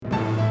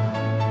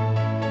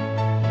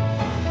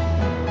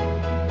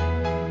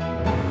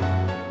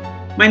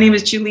My name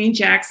is Julene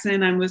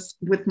Jackson. I'm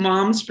with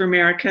Moms for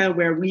America,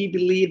 where we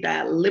believe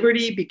that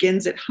liberty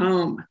begins at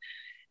home.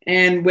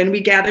 And when we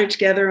gather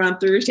together on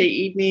Thursday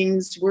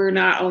evenings, we're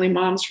not only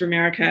Moms for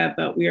America,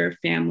 but we are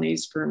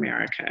families for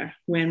America.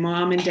 When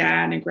mom and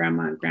dad and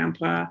grandma and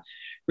grandpa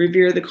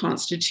revere the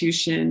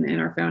Constitution and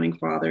our founding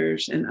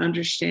fathers and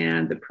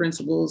understand the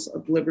principles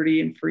of liberty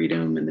and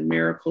freedom and the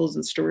miracles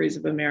and stories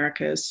of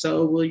America,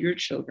 so will your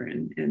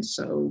children and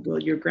so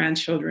will your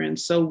grandchildren.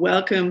 So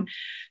welcome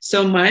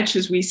so much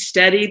as we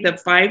study the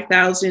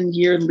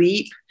 5,000-year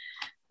leap,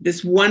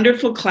 this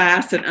wonderful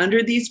class that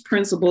under these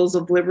principles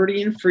of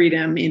liberty and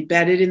freedom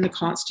embedded in the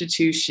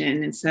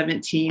Constitution in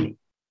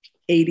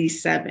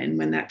 1787,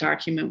 when that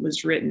document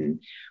was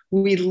written,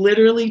 we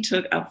literally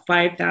took a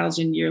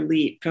 5,000-year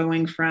leap,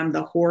 going from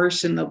the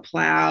horse and the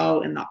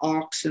plow and the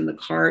ox and the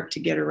cart to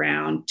get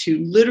around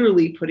to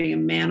literally putting a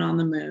man on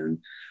the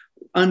moon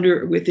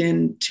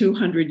within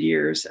 200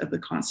 years of the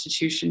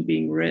Constitution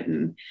being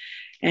written.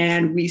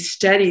 And we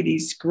study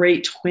these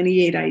great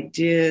 28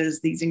 ideas,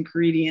 these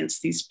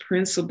ingredients, these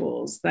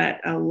principles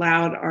that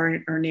allowed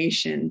our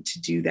nation to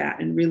do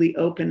that and really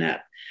open up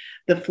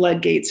the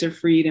floodgates of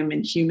freedom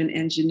and human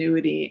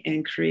ingenuity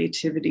and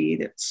creativity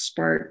that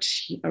sparked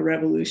a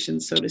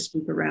revolution, so to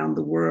speak, around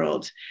the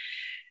world.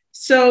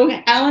 So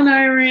Al and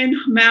I are in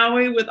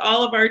Maui with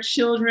all of our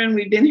children.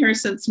 We've been here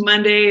since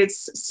Monday.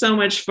 It's so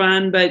much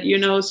fun, but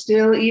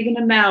still, even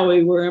in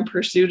Maui, we're in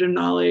pursuit of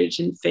knowledge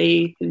and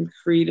faith and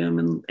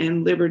freedom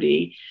and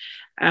liberty.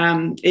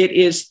 It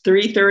is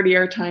 3:30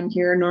 our time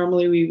here.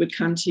 Normally we would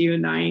come to you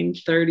at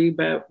 9:30,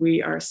 but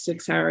we are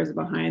 6 hours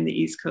behind the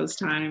East Coast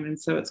time. And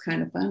so it's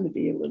kind of fun to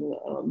be a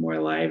little more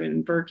live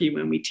in Berkeley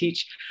when we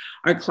teach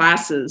our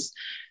classes.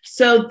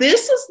 So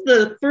this is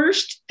the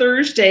first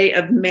Thursday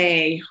of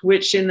May,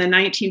 which in the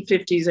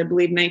 1950s, I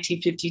believe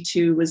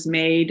 1952, was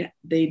made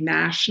the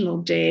National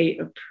Day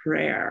of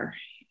Prayer.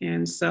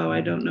 And so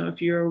I don't know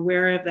if you're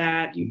aware of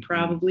that. You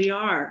probably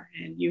are.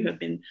 And you have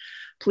been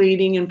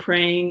pleading and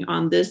praying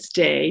on this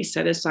day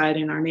set aside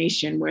in our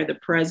nation, where the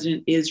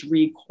president is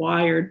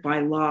required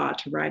by law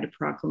to write a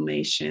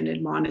proclamation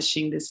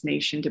admonishing this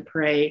nation to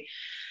pray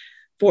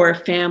for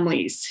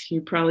families.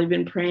 You've probably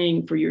been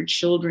praying for your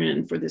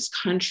children, for this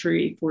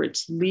country, for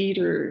its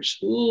leaders.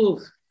 Ooh,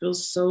 it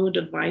feels so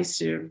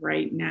divisive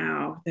right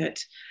now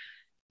that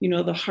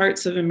the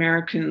hearts of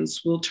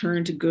Americans will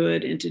turn to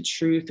good and to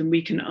truth. And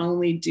we can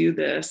only do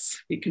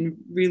this. We can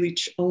really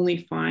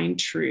only find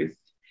truth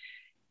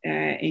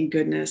in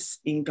goodness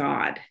in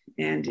God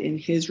and in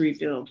his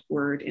revealed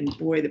word. And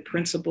boy, the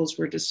principles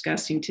we're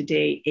discussing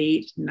today,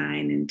 8,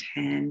 9, and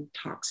 10,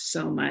 talk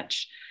so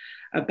much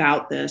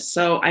about this.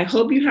 So I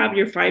hope you have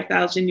your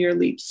 5,000-year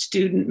leap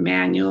student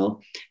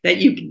manual that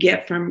you can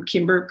get from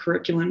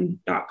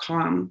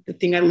kimbercurriculum.com. The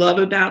thing I love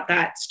about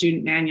that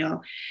student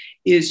manual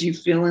is you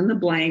fill in the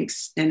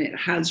blanks and it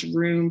has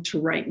room to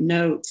write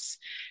notes.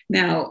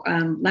 Now,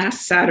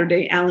 last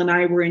Saturday, Al and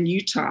I were in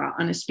Utah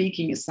on a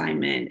speaking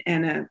assignment,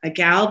 and a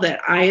gal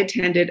that I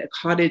attended a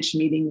cottage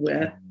meeting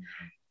with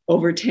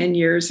over 10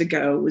 years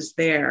ago was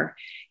there.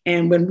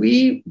 And when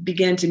we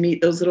began to meet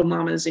those little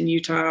mamas in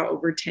Utah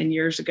over 10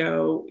 years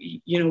ago,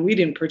 we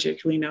didn't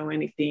particularly know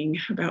anything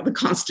about the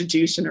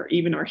Constitution or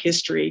even our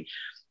history,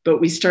 but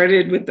we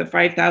started with the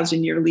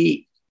 5,000-year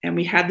leap. And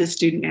we had this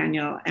student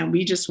manual, and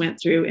we just went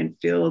through and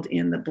filled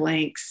in the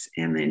blanks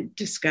and then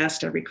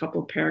discussed every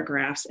couple of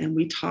paragraphs, and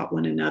we taught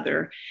one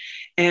another.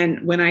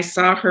 And when I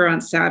saw her on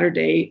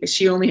Saturday,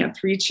 she only had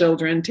 3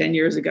 children 10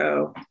 years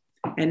ago,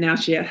 and now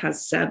she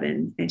has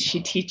 7, and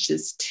she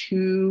teaches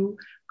 2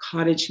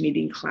 cottage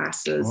meeting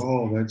classes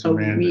a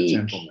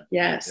week.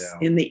 Yes, yeah.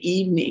 In the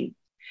evening.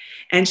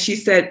 And she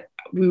said,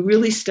 we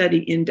really study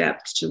in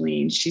depth,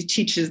 Julene. She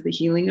teaches the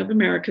Healing of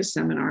America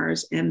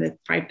seminars and the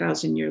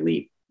 5,000-year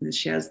leap. And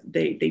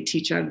they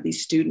teach out of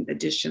these student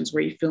editions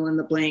where you fill in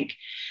the blank.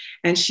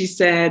 And she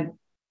said,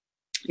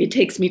 it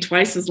takes me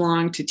twice as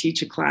long to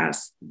teach a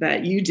class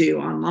that you do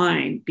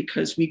online,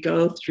 because we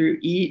go through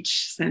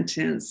each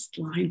sentence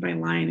line by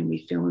line and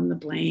we fill in the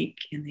blank,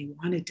 and they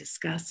want to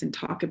discuss and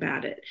talk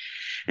about it.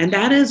 And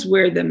that is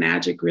where the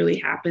magic really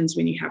happens,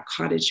 when you have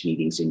cottage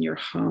meetings in your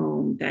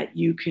home, that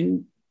you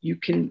can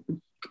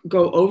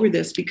go over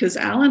this, because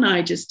Al and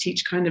I just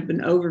teach kind of an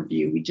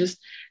overview. We just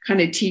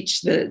kind of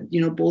teach the,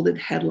 bolded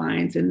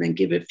headlines and then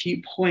give a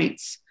few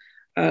points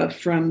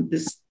from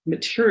this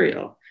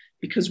material,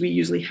 because we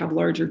usually have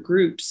larger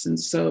groups. And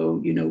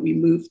so, we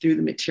move through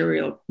the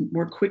material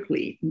more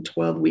quickly in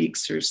 12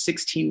 weeks or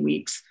 16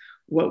 weeks,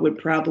 what would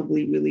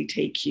probably really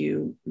take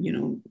you,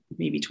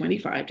 maybe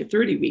 25 to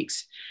 30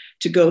 weeks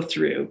to go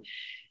through.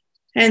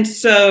 And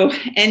so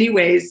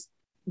anyways,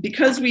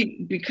 because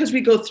we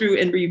go through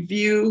and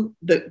review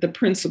the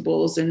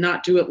principles and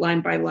not do it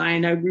line by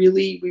line, we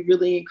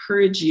really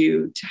encourage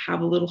you to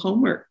have a little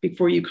homework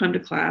before you come to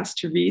class,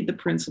 to read the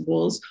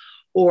principles,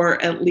 or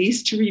at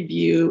least to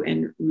review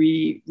and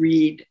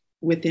reread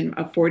within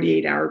a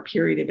 48-hour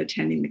period of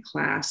attending the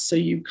class. So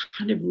you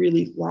kind of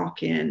really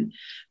lock in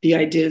the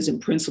ideas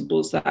and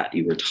principles that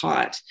you were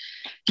taught.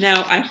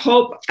 Now, I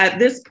hope at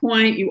this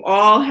point you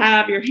all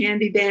have your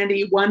handy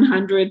dandy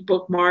 100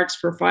 bookmarks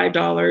for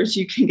 $5.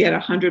 You can get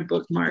 100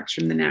 bookmarks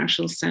from the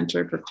National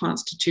Center for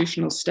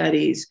Constitutional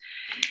Studies.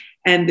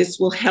 And this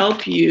will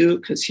help you,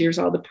 because here's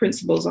all the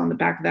principles on the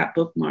back of that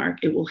bookmark.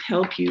 It will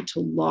help you to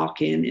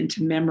lock in and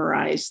to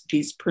memorize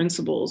these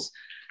principles.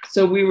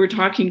 So we were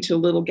talking to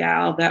a little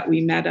gal that we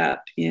met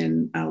up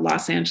in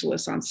Los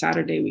Angeles on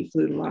Saturday. We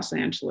flew to Los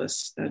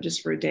Angeles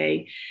just for a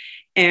day.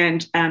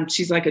 And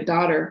she's like a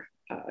daughter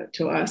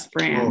to us,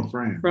 Fran,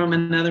 from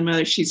another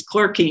mother. She's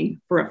clerking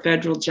for a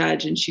federal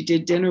judge, and she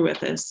did dinner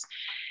with us.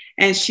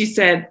 And she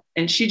said,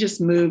 and she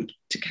just moved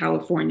to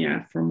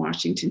California from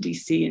Washington,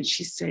 D.C. And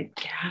she said,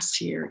 gas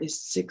here is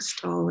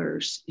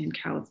 $6 in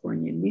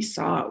California. And we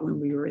saw it when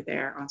we were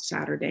there on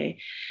Saturday.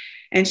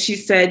 And she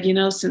said, you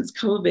know, since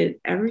COVID,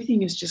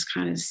 everything is just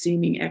kind of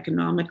seeming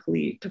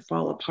economically to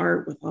fall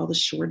apart with all the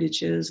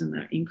shortages and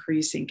the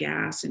increase in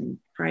gas and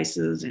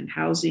prices and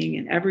housing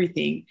and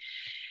everything.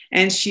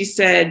 And she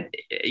said,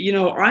 you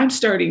know, I'm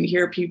starting to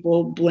hear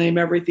people blame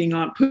everything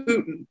on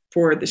Putin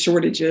for the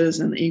shortages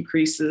and the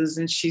increases.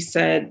 And she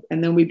said,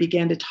 and then we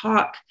began to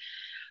talk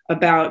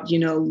about, you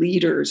know,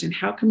 leaders and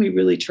how can we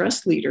really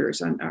trust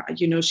leaders? And,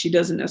 you know, she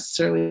doesn't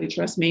necessarily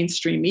trust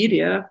mainstream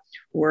media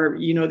or,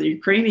 you know, the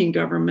Ukrainian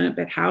government,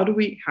 but how do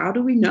we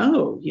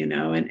know, you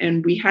know?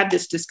 And we had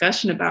this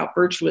discussion about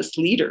virtuous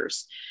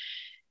leaders.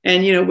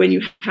 And, you know, when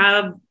you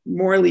have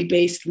morally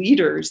based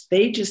leaders,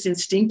 they just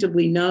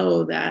instinctively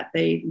know that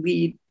they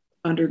lead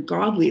under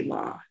godly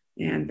law.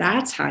 And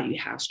that's how you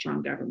have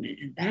strong government.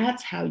 And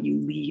that's how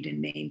you lead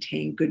and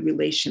maintain good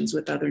relations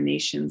with other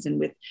nations and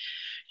with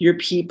your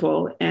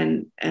people.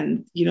 And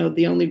you know,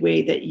 the only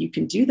way that you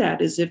can do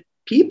that is if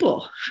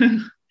people,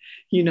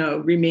 you know,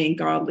 remain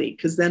godly,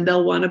 because then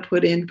they'll want to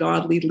put in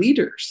godly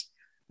leaders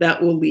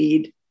that will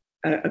lead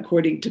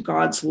according to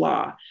God's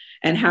law.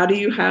 And how do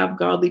you have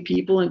godly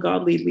people and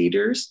godly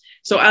leaders?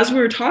 So as we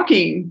were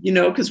talking, you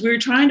know, because we were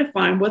trying to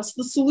find what's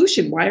the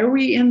solution? Why are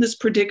we in this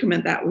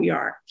predicament that we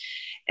are?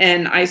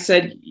 And I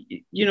said,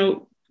 you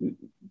know,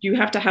 you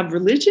have to have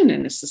religion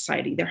in a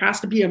society. There has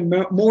to be a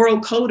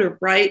moral code of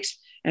right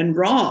and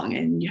wrong.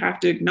 And you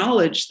have to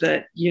acknowledge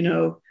that, you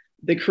know,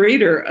 the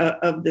creator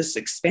of this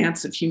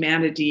expanse of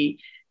humanity,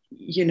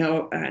 you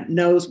know,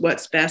 knows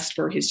what's best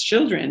for his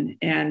children.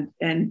 And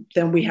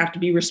then we have to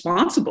be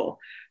responsible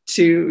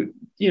to,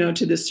 you know,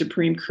 to the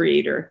supreme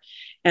creator.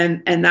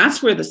 And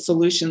that's where the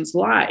solutions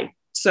lie.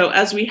 So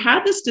as we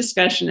had this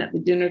discussion at the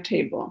dinner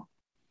table,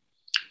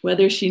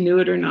 whether she knew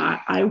it or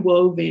not, I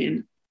wove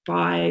in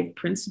 5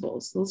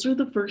 principles. Those are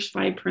the first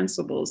 5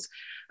 principles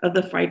of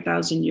the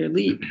 5,000-year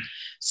leap.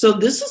 So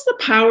this is the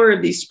power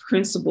of these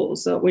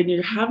principles, that when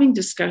you're having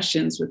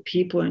discussions with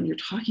people and you're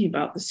talking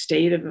about the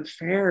state of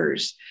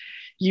affairs,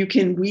 you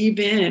can weave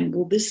in,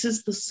 well, this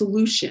is the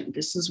solution.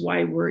 This is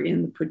why we're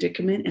in the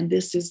predicament, and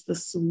this is the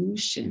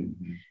solution.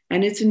 Mm-hmm.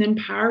 And it's an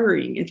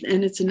empowering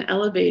and it's an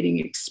elevating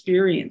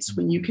experience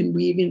when you can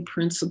weave in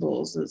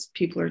principles as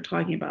people are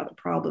talking about the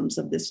problems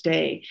of this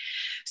day.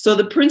 So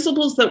the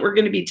principles that we're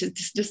going to be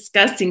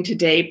discussing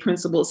today,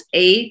 principles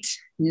 8,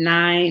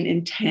 9,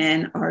 and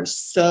 10, are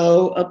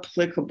so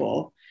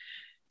applicable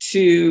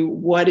to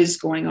what is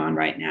going on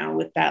right now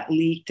with that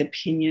leaked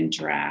opinion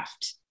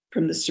draft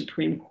from the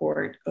Supreme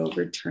Court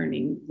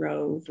overturning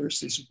Roe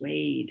versus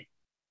Wade,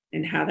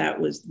 and how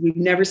that was, we've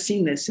never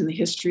seen this in the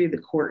history of the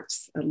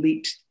courts, a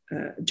leaked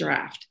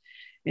draft.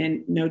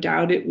 And no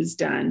doubt it was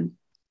done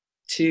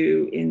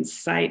to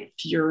incite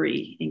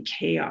fury and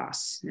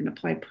chaos and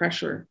apply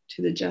pressure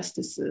to the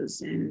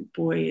justices. And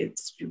boy,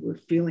 we're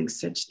feeling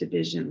such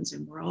divisions,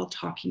 and we're all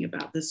talking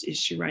about this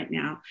issue right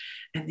now.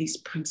 And these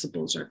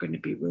principles are going to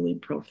be really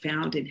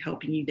profound in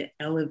helping you to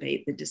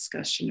elevate the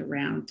discussion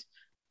around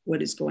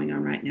what is going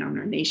on right now in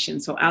our nation.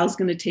 So Al's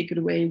going to take it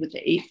away with the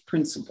 8th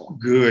principle.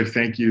 Good.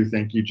 Thank you.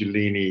 Thank you,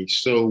 Jelini.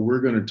 So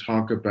we're going to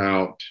talk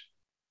about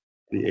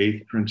the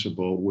 8th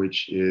principle,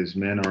 which is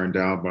men are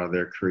endowed by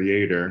their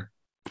creator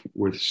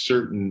with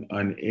certain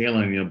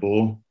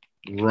unalienable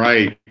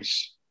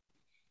rights.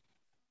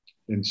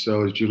 And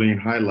so as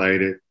Julene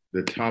highlighted,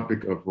 the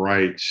topic of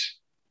rights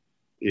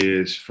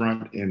is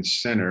front and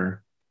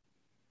center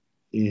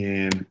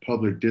in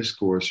public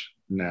discourse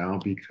now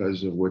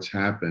because of what's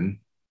happened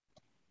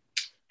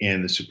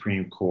in the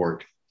Supreme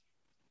Court.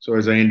 So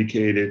as I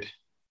indicated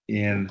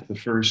in the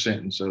first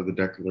sentence of the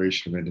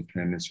Declaration of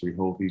Independence, we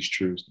hold these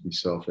truths to be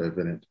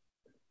self-evident,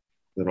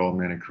 that all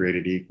men are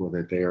created equal,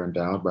 that they are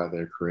endowed by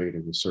their creator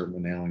with certain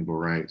inalienable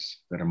rights,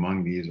 that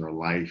among these are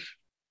life,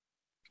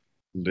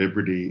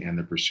 liberty, and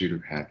the pursuit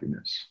of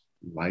happiness.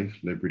 Life,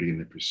 liberty, and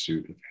the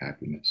pursuit of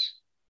happiness.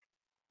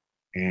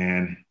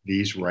 And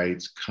these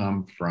rights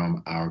come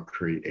from our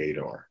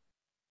creator.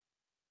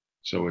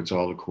 So it's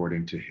all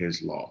according to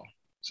his law.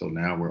 So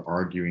now we're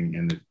arguing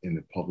in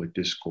the public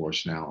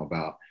discourse now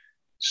about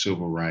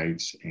civil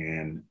rights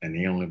and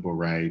inalienable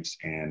rights.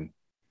 And,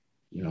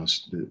 you know,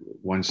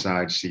 one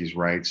side sees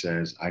rights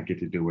as I get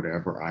to do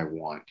whatever I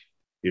want,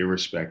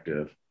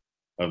 irrespective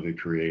of the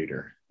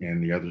creator.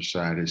 And the other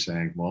side is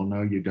saying, well,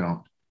 no, you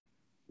don't.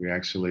 We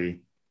actually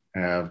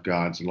have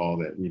God's law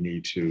that we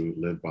need to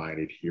live by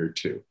and adhere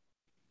to.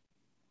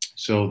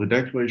 So the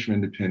Declaration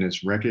of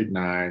Independence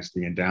recognized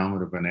the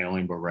endowment of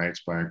unalienable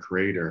rights by a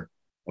creator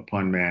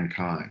upon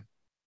mankind.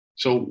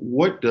 So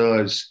what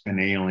does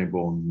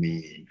unalienable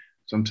mean?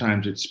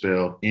 Sometimes it's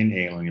spelled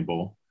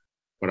inalienable,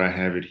 but I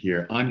have it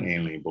here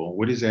unalienable.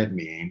 What does that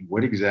mean?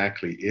 What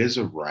exactly is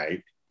a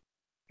right?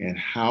 And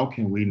how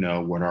can we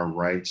know what our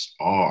rights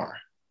are?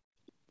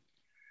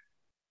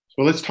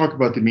 So let's talk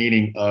about the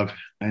meaning of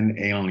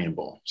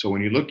unalienable. So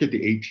when you look at the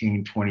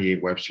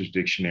 1828 Webster's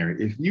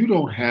Dictionary, if you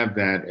don't have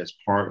that as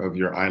part of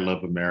your I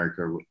Love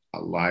America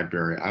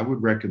library, I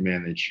would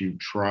recommend that you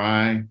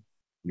try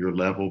your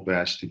level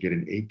best to get an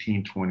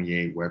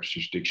 1828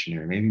 Webster's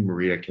Dictionary. Maybe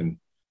Maria can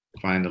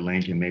find the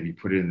link and maybe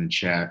put it in the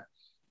chat.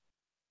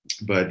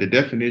 But the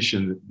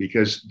definition,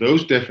 because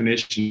those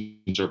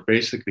definitions are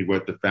basically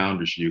what the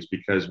founders used,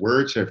 because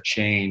words have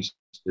changed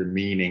their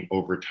meaning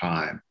over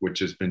time, which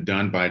has been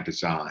done by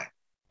design.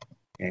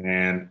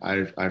 And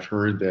I've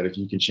heard that if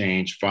you can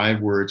change 5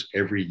 words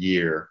every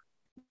year,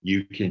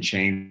 you can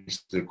change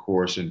the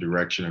course and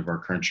direction of our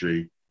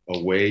country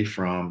away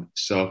from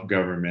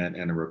self-government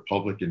and a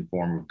Republican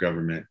form of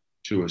government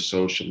to a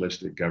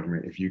socialistic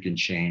government if you can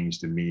change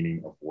the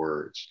meaning of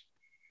words.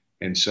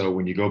 And so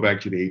when you go back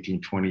to the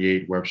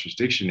 1828 Webster's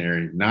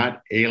Dictionary,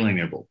 not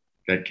alienable,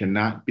 that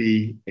cannot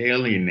be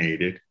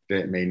alienated,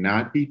 that may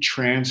not be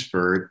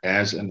transferred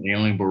as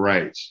unalienable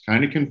rights.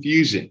 Kind of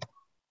confusing.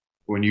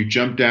 When you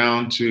jump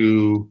down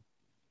to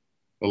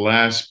the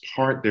last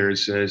part there, it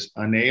says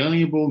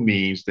unalienable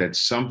means that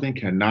something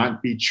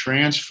cannot be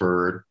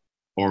transferred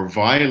or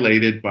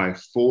violated by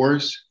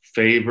force,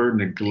 favor,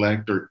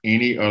 neglect, or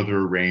any other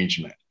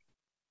arrangement.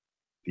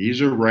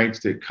 These are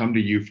rights that come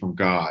to you from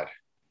God.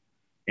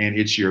 And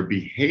it's your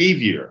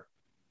behavior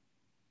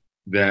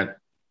that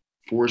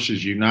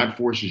forces you, not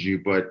forces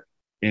you, but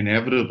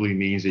inevitably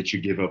means that you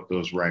give up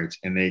those rights,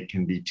 and they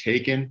can be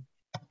taken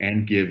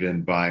and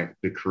given by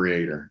the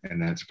Creator,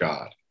 and that's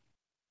God.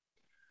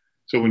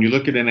 So when you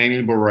look at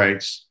inalienable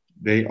rights,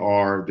 they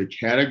are the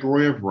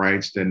category of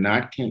rights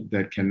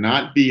that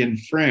cannot be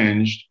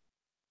infringed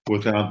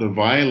without the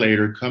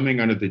violator coming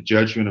under the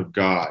judgment of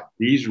God.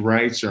 These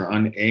rights are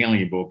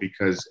unalienable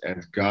because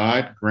as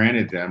God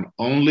granted them,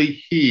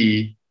 only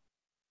He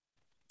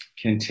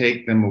can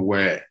take them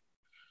away.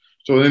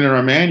 So then in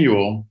our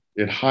manual,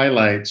 it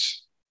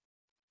highlights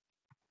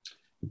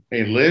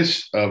a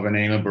list of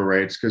inalienable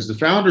rights because the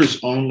founders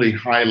only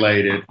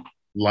highlighted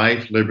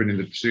life, liberty, and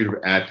the pursuit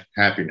of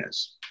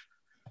happiness.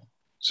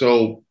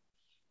 So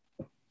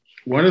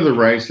one of the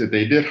rights that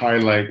they did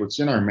highlight, what's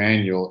in our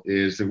manual,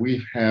 is that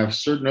we have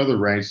certain other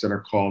rights that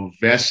are called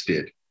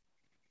vested.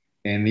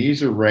 And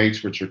these are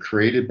rights which are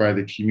created by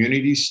the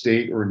community,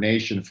 state, or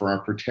nation for our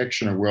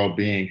protection or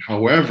well-being.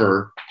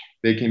 However,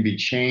 they can be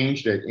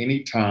changed at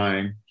any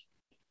time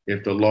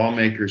if the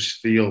lawmakers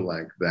feel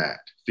like that,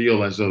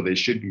 feel as though they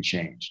should be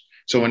changed.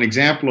 So an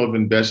example of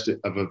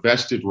a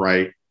vested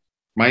right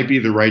might be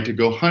the right to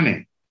go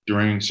hunting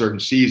during certain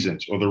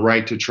seasons or the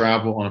right to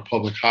travel on a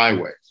public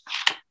highway.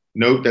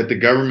 Note that the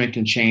government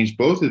can change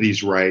both of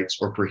these rights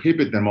or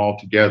prohibit them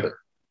altogether.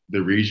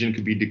 The region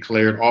could be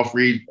declared off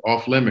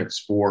limits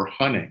for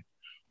hunting,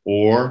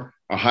 or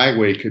a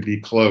highway could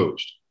be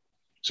closed.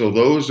 So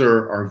those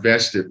are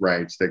vested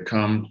rights that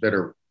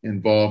are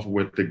involved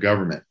with the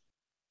government.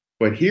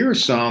 But here are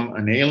some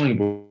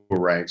unalienable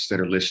rights that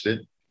are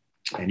listed,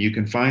 and you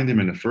can find them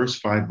in the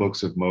first 5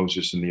 books of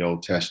Moses in the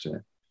Old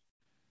Testament.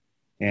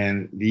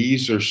 And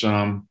these are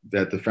some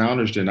that the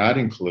founders did not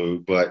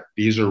include, but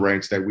these are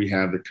rights that we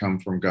have that come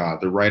from God.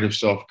 The right of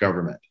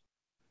self-government,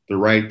 the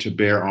right to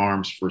bear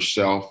arms for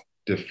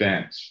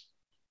self-defense,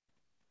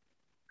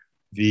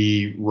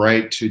 the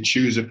right to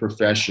choose a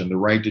profession, the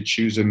right to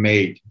choose a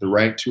mate, the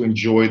right to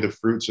enjoy the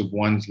fruits of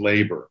one's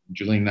labor.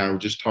 Julie and I were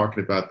just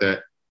talking about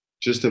that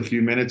just a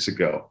few minutes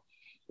ago.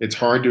 It's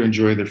hard to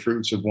enjoy the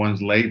fruits of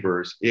one's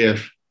labors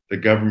if the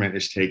government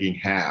is taking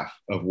half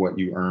of what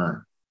you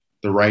earn.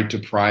 The right to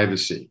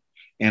privacy.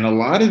 And a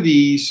lot of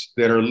these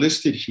that are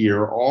listed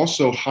here are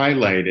also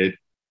highlighted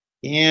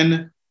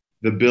in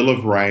the Bill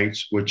of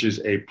Rights, which is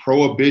a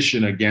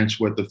prohibition against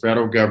what the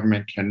federal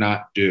government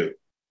cannot do.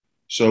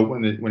 So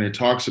when it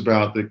talks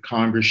about that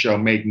Congress shall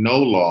make no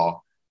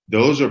law,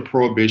 those are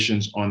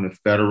prohibitions on the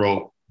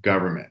federal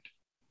government.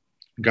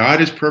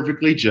 God is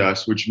perfectly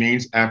just, which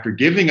means after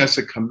giving us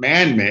a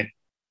commandment,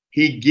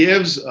 He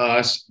gives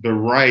us the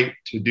right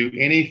to do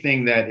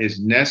anything that is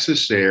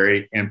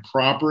necessary and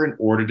proper in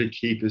order to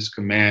keep His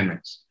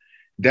commandments.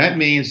 That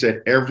means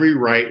that every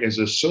right is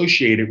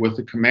associated with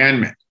the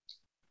commandment.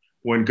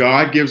 When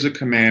God gives a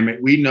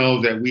commandment, we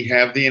know that we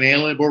have the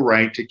inalienable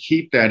right to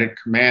keep that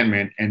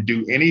commandment and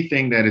do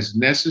anything that is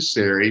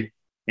necessary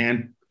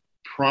and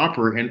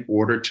proper in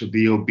order to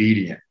be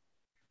obedient.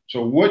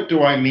 So what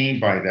do I mean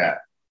by that?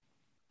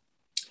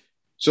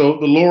 So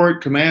the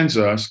Lord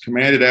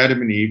commanded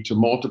Adam and Eve to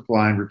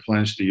multiply and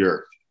replenish the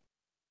earth.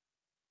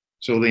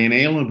 So the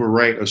inalienable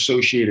right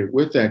associated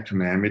with that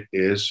commandment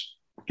is,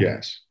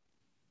 guess,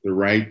 the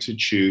right to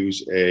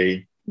choose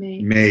a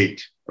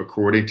mate,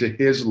 according to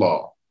his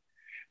law.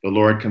 The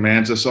Lord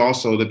commands us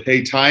also to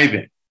pay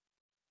tithing.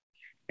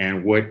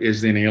 And what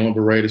is the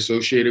inalienable right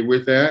associated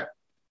with that?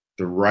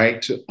 The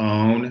right to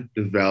own,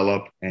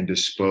 develop, and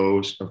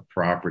dispose of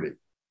property.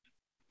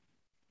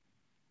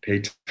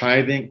 Pay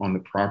tithing on the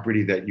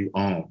property that you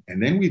own.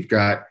 And then we've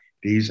got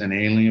these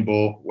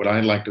inalienable, what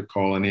I like to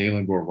call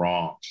inalienable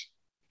wrongs.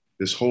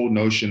 This whole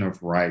notion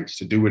of rights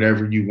to do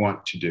whatever you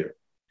want to do.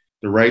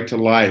 The right to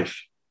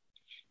life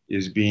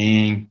is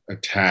being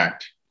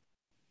attacked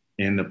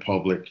in the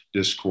public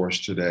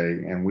discourse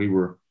today. And we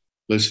were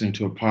listening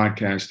to a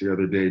podcast the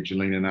other day,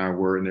 Jelena and I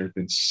were, and there have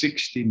been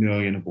 60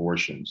 million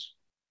abortions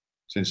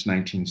since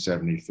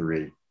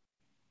 1973.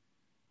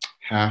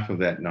 Half of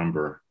that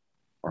number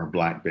are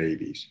Black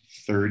babies.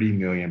 30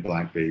 million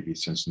Black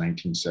babies since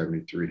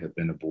 1973 have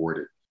been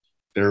aborted.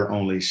 There are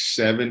only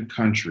 7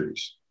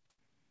 countries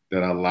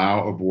that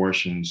allow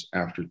abortions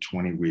after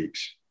 20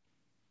 weeks,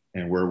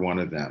 and we're one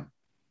of them.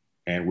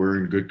 And we're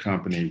in good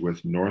company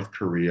with North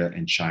Korea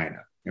and China,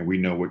 and we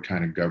know what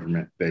kind of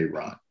government they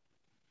run.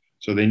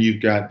 So then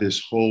you've got this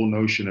whole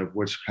notion of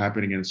what's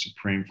happening in the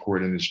Supreme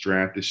Court in this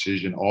draft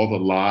decision, all the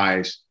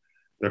lies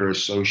that are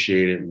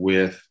associated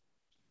with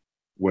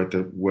what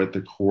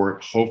the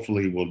court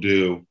hopefully will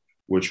do,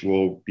 which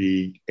will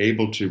be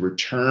able to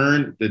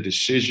return the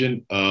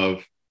decision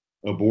of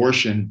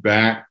abortion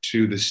back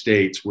to the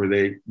states where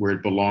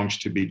it belongs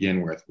to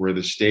begin with, where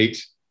the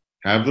states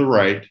have the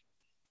right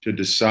to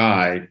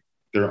decide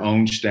their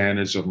own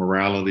standards of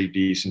morality,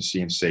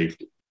 decency, and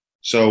safety.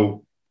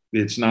 So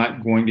it's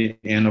not going to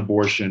end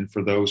abortion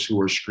for those who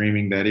are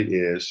screaming that it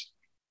is.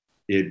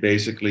 It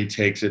basically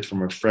takes it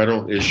from a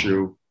federal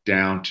issue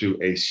down to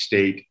a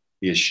state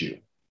issue.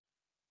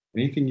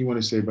 Anything you want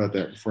to say about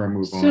that before I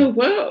move on? So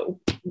what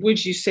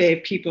would you say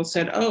if people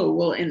said, oh,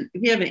 well, and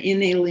we have an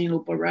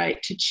inalienable right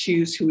to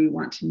choose who we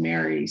want to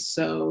marry.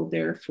 So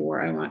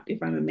therefore,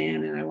 if I'm a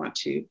man and I want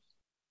to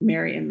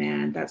marry a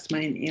man, that's my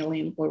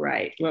inalienable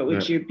right. What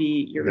would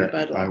be your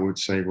rebuttal? I would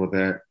say, well,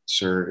 that,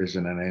 sir, is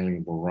an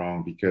inalienable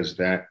wrong, because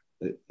that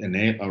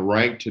a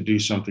right to do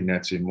something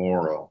that's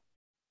immoral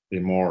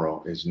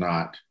is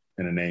not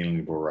an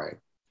inalienable right.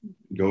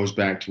 It goes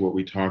back to what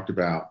we talked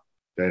about,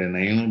 that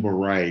inalienable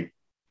right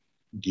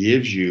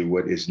gives you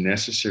what is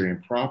necessary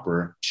and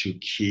proper to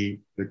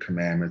keep the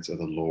commandments of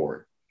the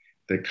Lord.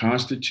 The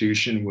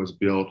Constitution was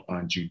built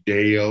on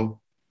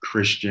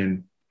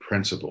Judeo-Christian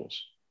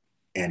principles,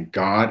 and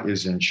God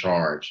is in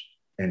charge.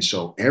 And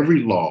so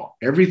every law,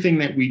 everything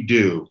that we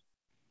do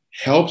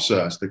helps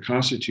us, the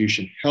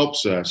Constitution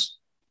helps us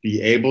be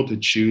able to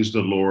choose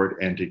the Lord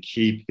and to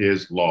keep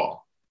his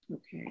law.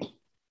 Okay.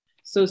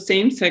 So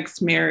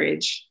same-sex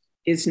marriage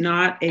is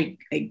not a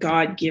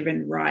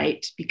God-given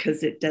right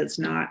because it does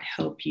not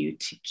help you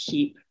to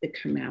keep the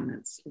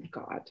commandments of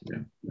God. Yeah,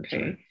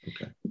 okay. Right.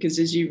 Okay. Because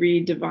as you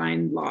read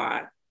divine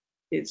law,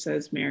 it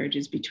says marriage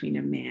is between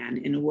a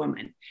man and a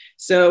woman.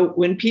 So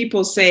when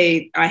people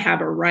say, I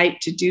have a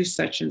right to do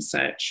such and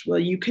such, well,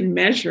 you can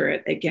measure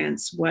it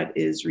against what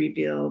is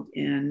revealed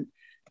in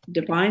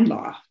divine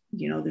law,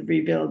 the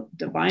revealed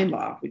divine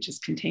law, which is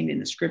contained in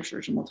the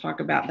scriptures. And we'll talk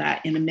about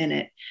that in a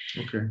minute.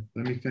 Okay,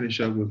 let me finish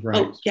up with rights.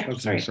 Oh, yeah,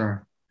 okay, sorry.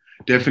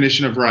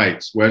 Definition of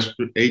rights,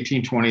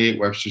 1828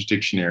 Webster's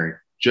Dictionary.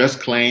 Just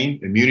claim,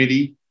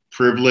 immunity,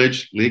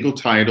 privilege, legal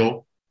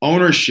title,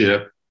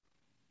 ownership,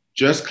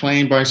 just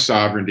claim by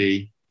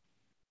sovereignty.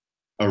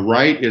 A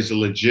right is a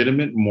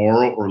legitimate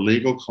moral or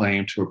legal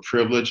claim to a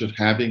privilege of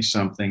having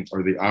something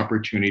or the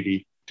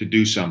opportunity to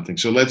do something.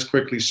 So let's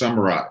quickly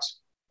summarize.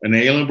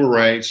 Inalienable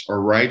rights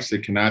are rights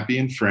that cannot be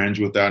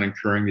infringed without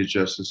incurring the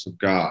justice of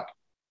God.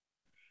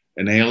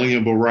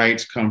 Inalienable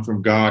rights come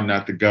from God,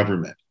 not the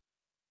government.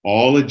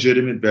 All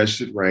legitimate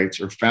vested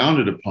rights are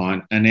founded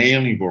upon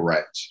inalienable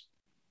rights.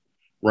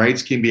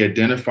 Rights can be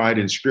identified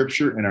in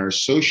Scripture and are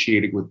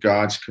associated with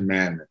God's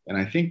commandment. And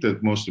I think the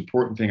most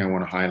important thing I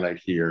want to highlight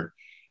here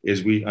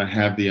is we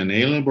have the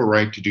inalienable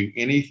right to do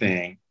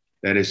anything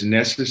that is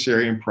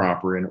necessary and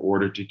proper in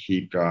order to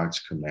keep God's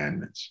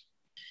commandments.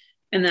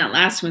 And that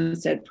last one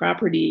said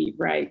property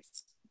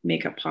rights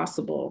make it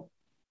possible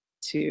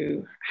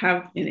to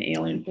have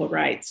inalienable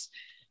rights.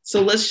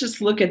 So let's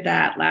just look at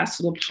that last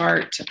little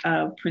part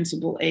of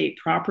Principle 8.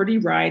 Property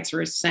rights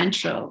are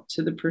essential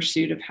to the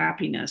pursuit of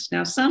happiness.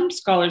 Now, some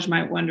scholars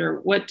might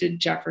wonder, what did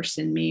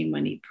Jefferson mean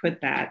when he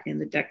put that in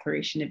the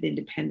Declaration of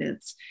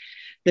Independence?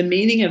 The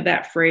meaning of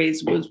that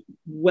phrase was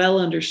well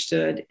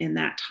understood in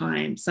that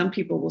time. Some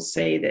people will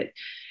say that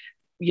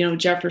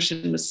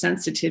Jefferson was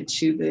sensitive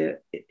to the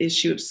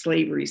issue of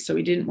slavery. So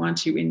he didn't want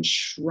to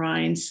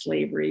enshrine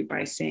slavery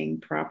by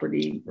saying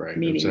property, right,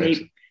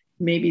 meaning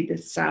maybe the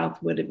South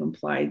would have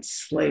implied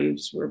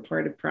slaves were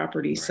part of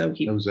property. Right. So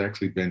that was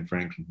actually Ben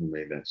Franklin who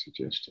made that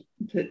suggestion.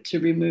 To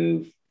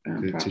remove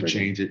to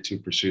change it to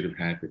pursuit of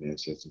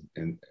happiness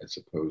as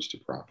opposed to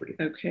property.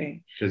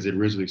 Okay. Because it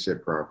originally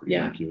said property.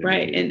 Yeah, like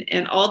right.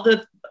 And all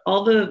the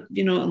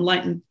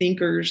enlightened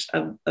thinkers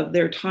of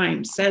their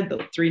time said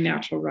the 3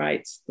 natural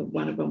rights.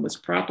 One of them was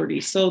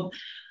property. So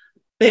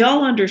they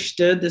all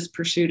understood this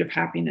pursuit of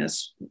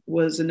happiness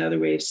was another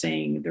way of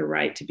saying the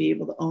right to be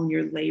able to own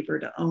your labor,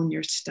 to own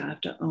your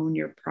stuff, to own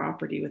your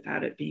property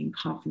without it being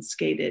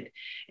confiscated.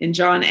 And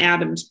John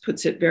Adams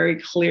puts it very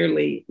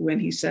clearly when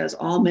he says,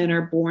 all men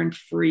are born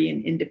free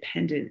and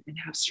independent and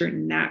have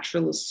certain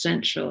natural,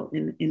 essential,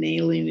 and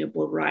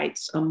inalienable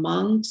rights,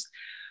 amongst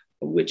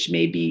which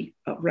may be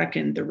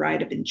reckoned the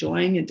right of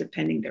enjoying and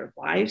defending their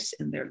lives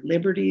and their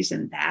liberties,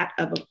 and that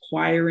of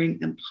acquiring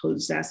and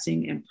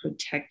possessing and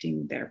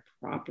protecting their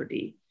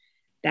property,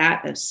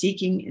 that of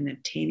seeking and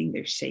obtaining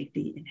their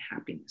safety and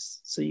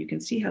happiness. So you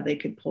can see how they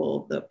could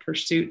pull the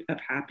pursuit of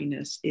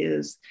happiness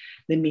is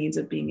the means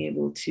of being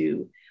able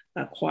to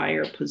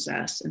acquire,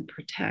 possess, and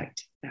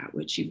protect that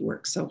which you've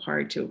worked so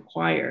hard to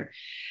acquire.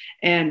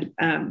 And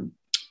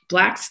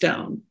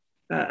Blackstone,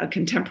 a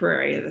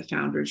contemporary of the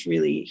founders,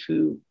 really,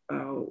 who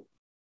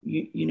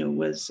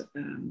was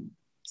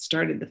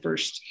started the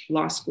first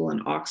law school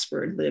in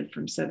Oxford, lived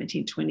from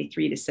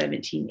 1723 to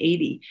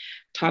 1780,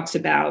 talks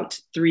about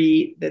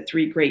the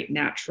three great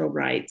natural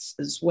rights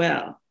as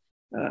well.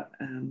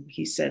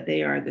 He said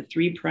they are the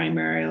three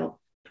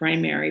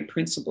primary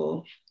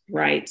principal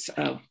rights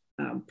of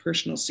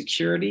personal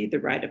security, the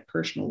right of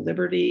personal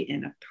liberty,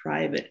 and of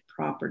private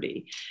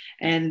property.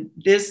 And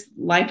this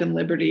life and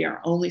liberty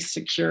are only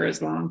secure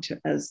as long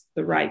as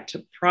the right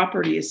to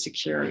property is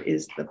secure,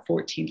 is the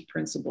 14th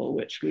principle,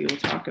 which we will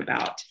talk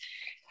about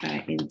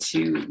in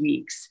 2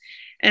 weeks.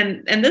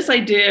 And this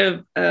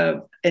idea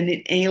of an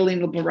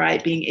inalienable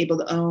right, being able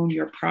to own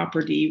your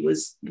property,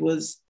 was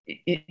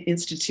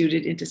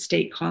instituted into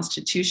state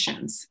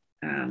constitutions.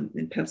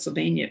 In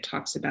Pennsylvania, it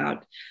talks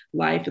about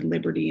life and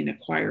liberty and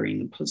acquiring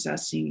and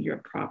possessing your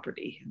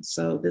property. And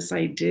so this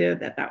idea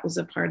that was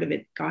a part of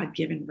it,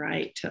 God-given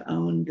right to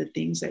own the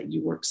things that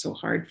you work so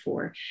hard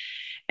for.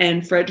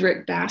 And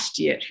Frederick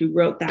Bastiat, who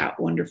wrote that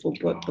wonderful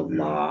book, The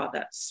Law,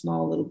 that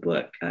small little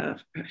book,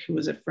 who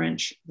was a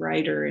French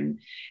writer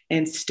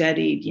and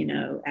studied,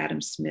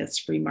 Adam Smith's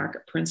free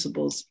market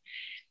principles,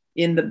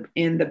 in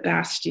the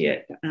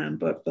Bastiat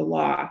book, The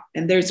Law.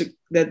 And there's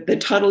the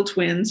Tuttle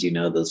twins,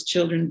 those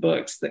children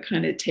books that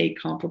kind of take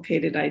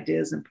complicated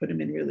ideas and put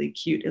them in really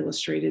cute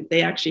illustrated.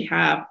 They actually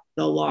have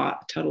The Law,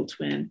 Tuttle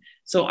twin.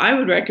 So I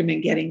would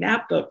recommend getting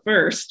that book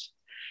first,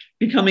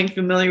 becoming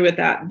familiar with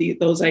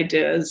those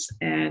ideas,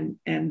 and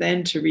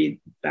then to read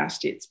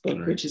Bastiat's book,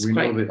 right, which is we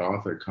know the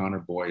author, Connor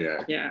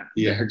Boyack. Yeah.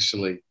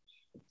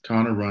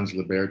 Connor runs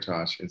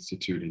Libertas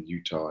Institute in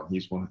Utah, and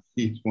he's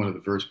one of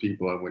the first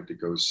people I went to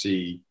go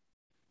see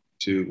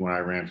when I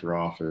ran for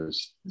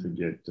office to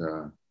get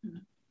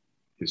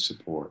his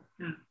support.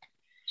 Yeah.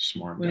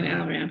 Smart guy. When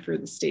Al ran for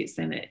the state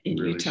senate in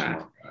really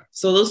Utah.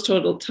 So those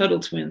Tuttle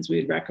twins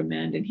we'd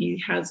recommend, and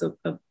he has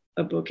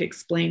a book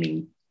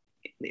explaining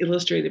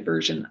illustrated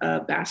version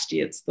of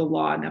Bastiat's The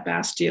Law. Now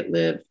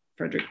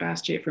Frederick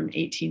Bastiat, from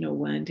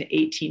 1801 to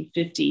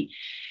 1850.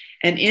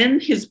 And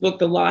in his book,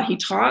 The Law, he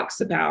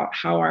talks about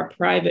how our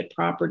private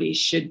property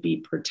should be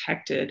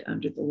protected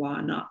under the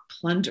law, not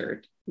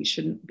plundered. We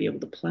shouldn't be able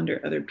to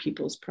plunder other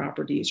people's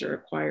properties or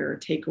acquire or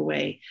take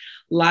away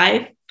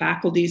life,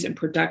 faculties, and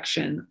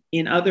production.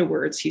 In other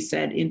words, he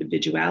said,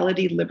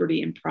 individuality,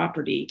 liberty, and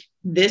property.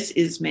 This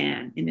is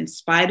man. And in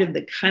spite of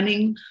the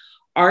cunning,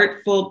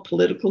 artful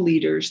political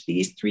leaders,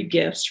 these three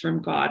gifts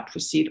from God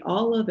precede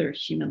all other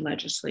human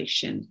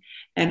legislation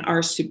and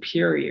are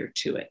superior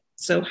to it.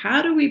 So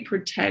how do we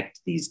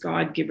protect these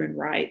God-given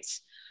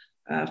rights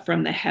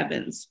from the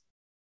heavens?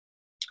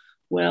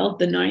 Well,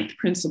 the 9th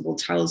principle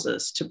tells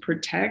us to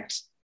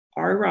protect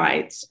our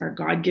rights, our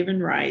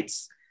God-given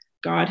rights.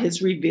 God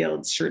has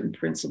revealed certain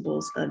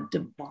principles of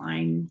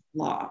divine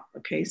law.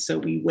 Okay, so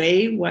we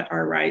weigh what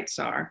our rights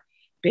are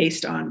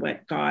based on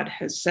what God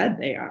has said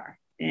they are.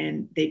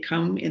 And they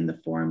come in the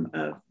form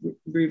of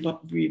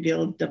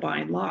revealed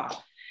divine law.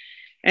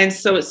 And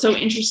so it's so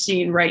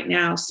interesting right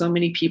now. So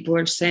many people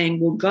are saying,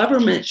 well,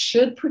 government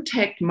should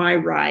protect my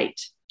right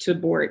to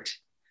abort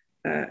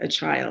a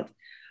child.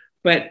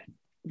 But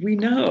we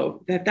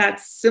know that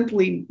that's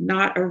simply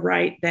not a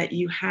right that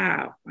you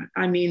have.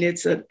 I mean,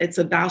 it's a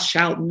thou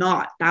shalt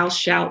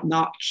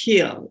not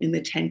kill in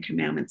the 10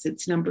 Commandments.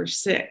 It's number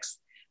 6.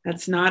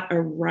 That's not a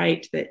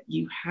right that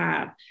you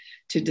have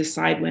to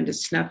decide when to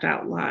snuff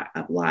out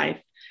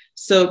life.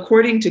 So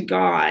according to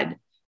God,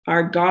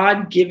 our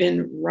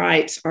God-given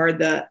rights are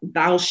the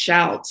thou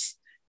shalts.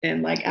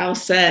 And like Al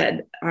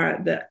said, are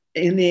the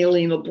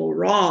inalienable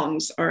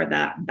wrongs are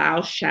that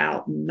thou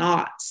shalt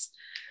nots.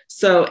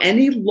 So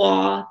any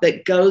law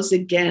that goes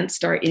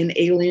against our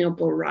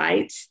inalienable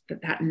rights,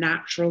 that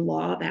natural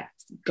law,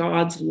 that's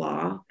God's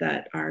law,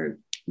 that our,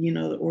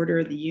 the order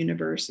of the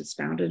universe is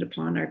founded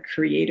upon our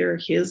creator,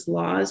 his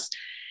laws,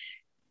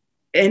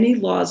 any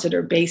laws that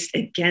are based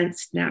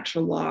against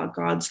natural law,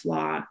 God's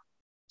law.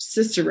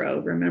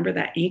 Cicero, remember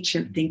that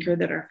ancient thinker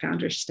that our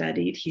founder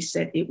studied? He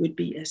said it would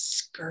be a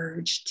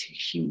scourge to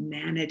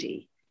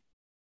humanity.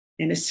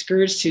 And a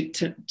scourge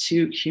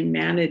to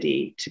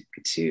humanity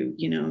to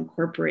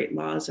incorporate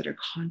laws that are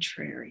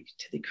contrary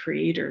to the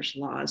creator's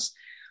laws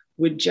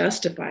would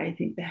justify, I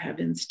think, the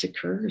heavens to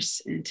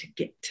curse and to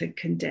get to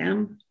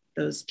condemn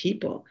those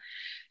people.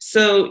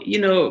 So,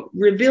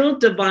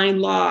 revealed divine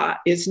law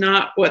is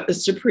not what the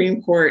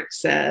Supreme Court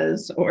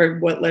says or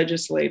what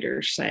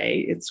legislators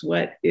say. It's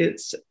what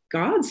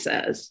God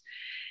says.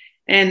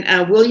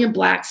 And William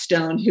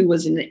Blackstone, who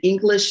was an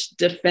English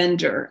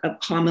defender of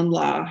common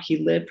law, he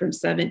lived from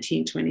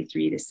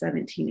 1723 to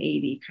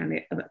 1780,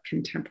 kind of a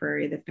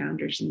contemporary of the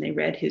founders, and they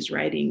read his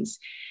writings.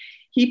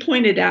 He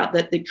pointed out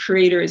that the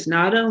Creator is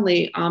not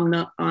only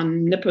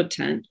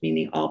omnipotent,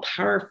 meaning all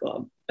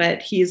powerful,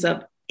 but he is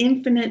of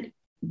infinite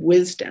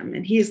wisdom,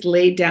 and he has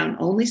laid down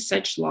only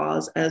such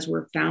laws as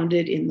were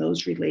founded in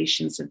those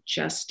relations of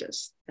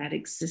justice that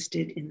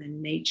existed in the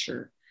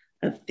nature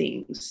of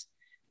things.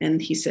 And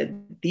he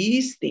said,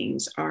 these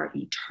things are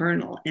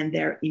eternal and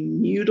they're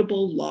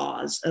immutable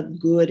laws of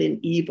good and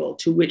evil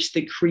to which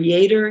the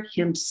Creator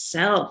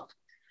himself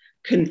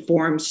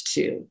conforms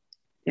to.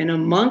 And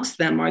amongst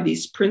them are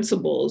these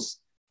principles,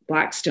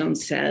 Blackstone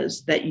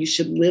says, that you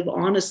should live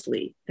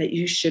honestly, that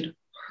you should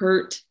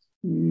hurt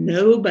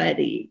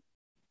nobody,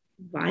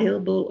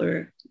 viable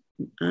or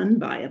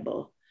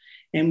unviable,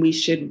 and we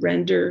should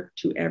render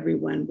to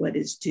everyone what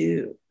is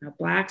due. Now,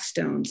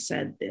 Blackstone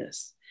said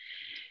this.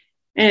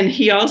 And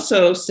he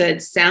also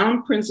said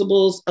sound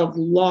principles of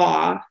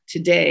law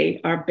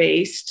today are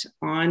based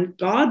on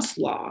God's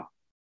law.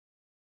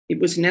 It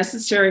was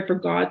necessary for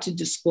God to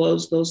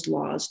disclose those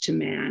laws to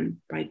man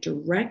by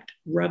direct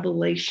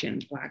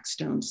revelation,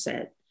 Blackstone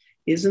said.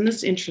 Isn't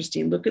this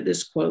interesting? Look at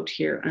this quote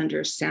here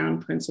under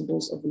sound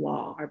principles of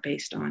law are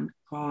based on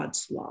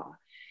God's law.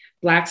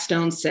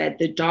 Blackstone said,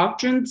 the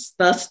doctrines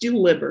thus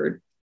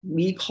delivered,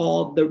 we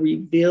call the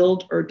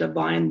revealed or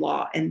divine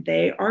law, and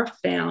they are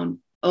found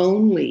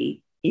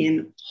only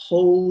in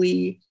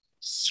Holy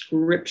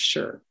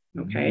Scripture.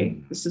 Okay,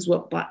 This is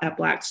what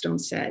Blackstone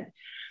said.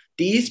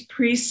 These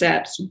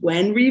precepts,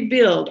 when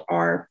revealed,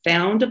 are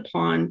found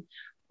upon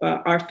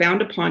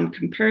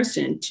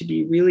comparison to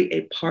be really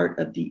a part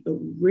of the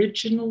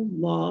original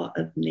law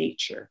of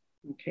nature.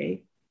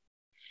 Okay,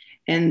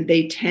 and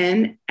they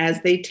tend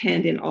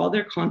in all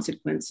their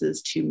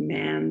consequences to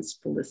man's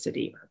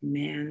felicity or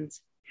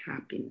man's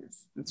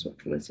happiness. That's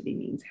what felicity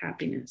means,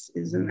 happiness.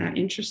 Isn't that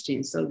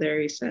interesting? So there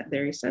he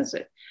says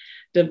it.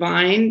 The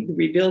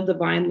revealed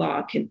divine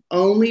law can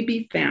only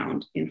be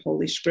found in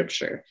Holy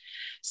Scripture.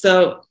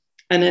 So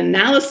an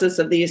analysis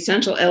of the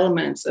essential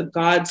elements of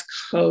God's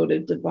code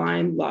of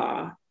divine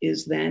law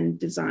is then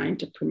designed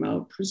to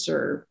promote,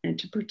 preserve, and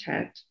to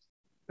protect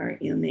our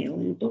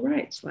inalienable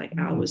rights, like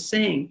Al was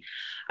saying.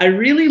 I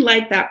really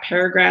like that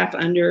paragraph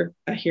under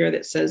here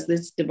that says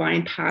this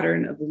divine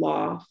pattern of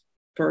law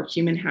for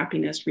human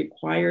happiness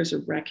requires a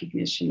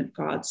recognition of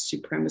God's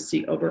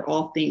supremacy over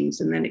all things.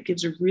 And then it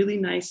gives a really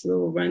nice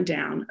little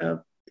rundown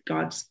of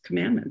God's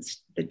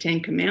commandments, the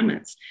 10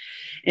 commandments.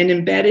 And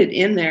embedded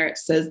in there, it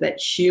says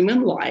that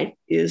human life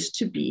is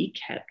to be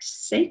kept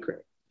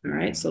sacred. All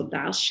right. So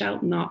thou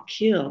shalt not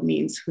kill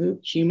means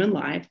human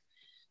life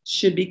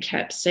should be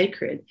kept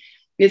sacred.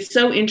 It's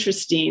so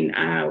interesting.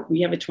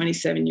 We have a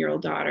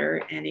 27-year-old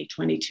daughter and a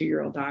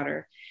 22-year-old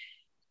daughter.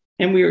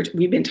 And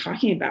we've been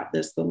talking about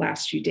this the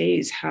last few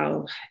days,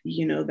 how,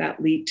 that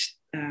leaked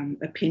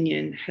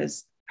opinion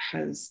has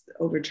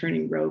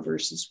overturning Roe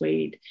versus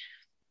Wade.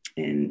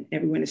 And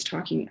everyone is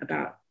talking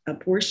about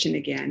abortion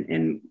again.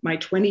 And my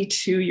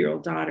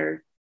 22-year-old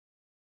daughter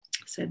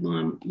said,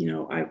 Mom,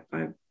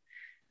 I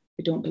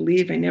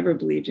never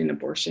believed in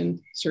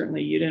abortion.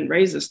 Certainly you didn't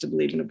raise us to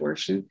believe in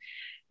abortion.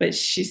 But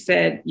she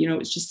said,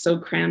 it's just so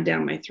crammed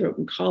down my throat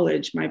in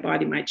college, my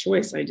body, my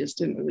choice. I just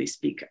didn't really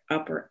speak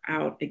up or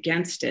out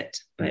against it.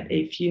 But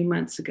a few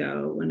months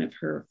ago, one of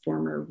her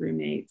former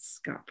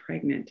roommates got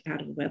pregnant out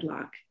of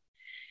wedlock.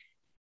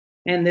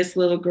 And this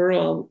little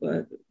girl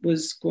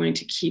was going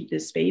to keep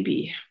this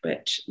baby,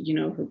 but,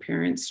 her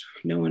parents,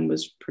 no one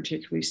was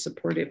particularly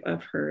supportive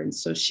of her. And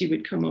so she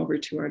would come over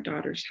to our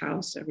daughter's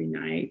house every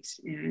night.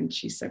 And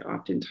she said,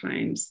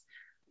 oftentimes,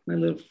 my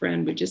little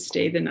friend would just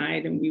stay the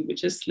night and we would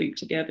just sleep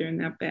together in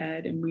that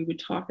bed. And we would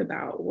talk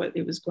about what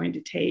it was going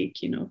to take,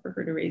 for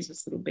her to raise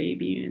this little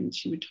baby. And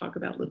she would talk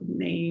about little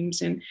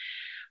names. And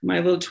my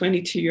little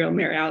 22-year-old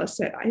Mary Alice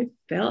said, I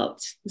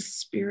felt the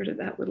spirit of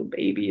that little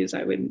baby as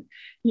I would,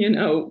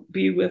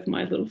 be with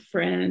my little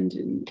friend.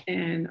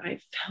 And I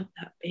felt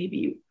that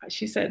baby.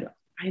 She said,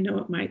 I know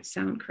it might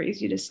sound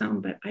crazy to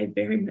some, but I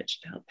very much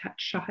felt that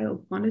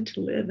child wanted to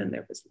live and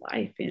there was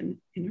life in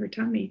her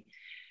tummy.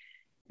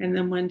 And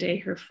then one day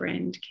her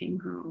friend came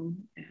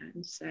home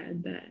and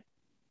said that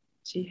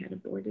she had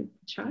aborted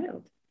the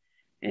child.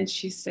 And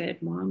she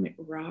said, Mom, it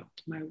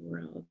rocked my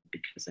world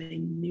because I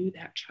knew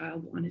that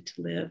child wanted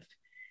to live.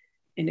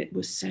 And it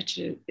was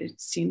it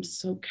seemed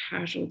so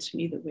casual to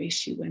me the way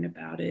she went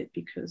about it,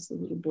 because the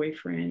little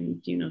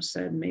boyfriend,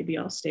 said, maybe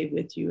I'll stay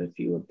with you if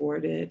you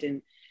abort it.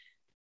 And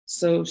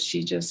So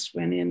she just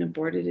went in,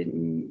 aborted it,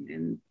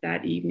 and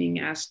that evening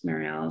asked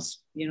Mary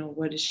Alice,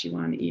 what does she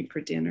want to eat for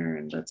dinner?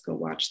 And let's go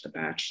watch The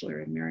Bachelor.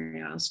 And Mary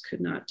Alice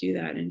could not do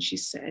that. And she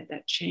said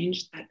that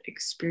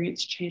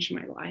experience changed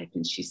my life.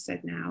 And she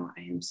said, now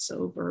I am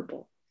so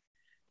verbal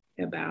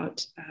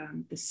about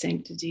the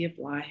sanctity of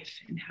life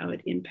and how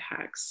it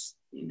impacts,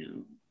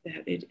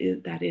 that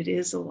it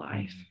is a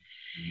life.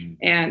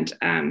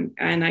 Mm-hmm.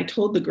 And I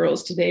told the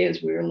girls today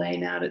as we were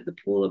laying out at the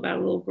pool about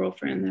a little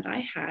girlfriend that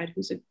I had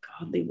who's a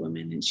godly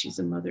woman, and she's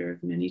a mother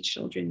of many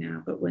children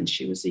now. But when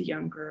she was a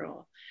young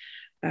girl,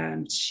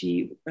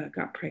 she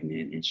got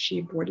pregnant and she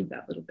aborted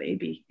that little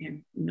baby,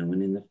 and no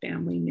one in the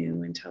family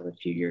knew until a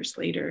few years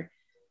later,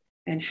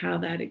 and how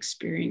that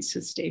experience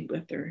has stayed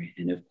with her.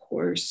 And of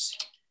course,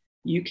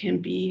 you can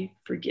be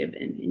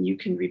forgiven and you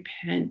can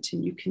repent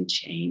and you can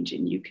change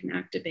and you can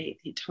activate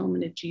the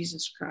atonement of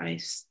Jesus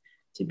Christ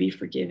to be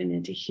forgiven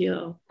and to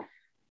heal.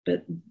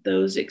 But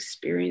those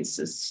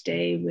experiences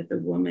stay with a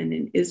woman.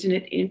 And isn't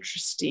it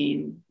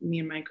interesting? Me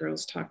and my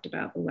girls talked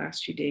about the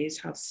last few days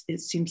how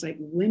it seems like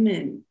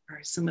women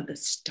are some of the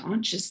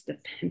staunchest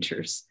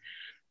defenders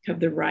of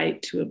the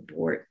right to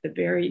abort. The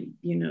very,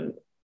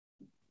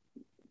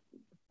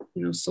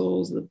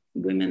 souls, the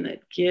women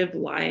that give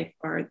life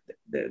are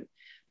the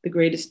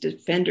greatest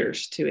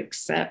defenders to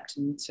accept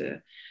and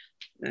to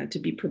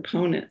be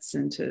proponents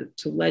and to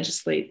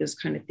legislate this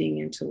kind of thing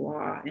into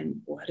law.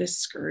 And what a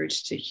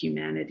scourge to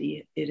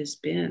humanity it has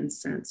been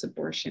since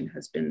abortion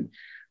has been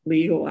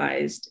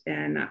legalized.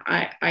 And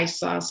I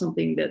saw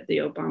something that the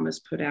Obamas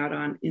put out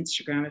on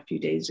Instagram a few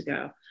days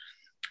ago.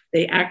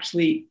 They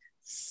actually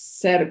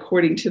said,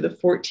 according to the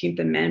 14th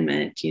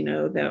Amendment,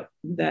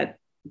 that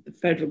the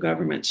federal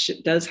government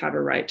does have a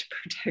right to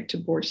protect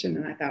abortion.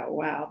 And I thought,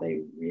 wow,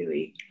 they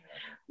really...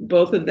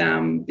 Both of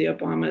them, the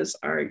Obamas,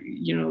 are,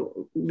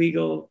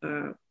 legal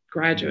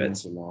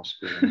graduates. Law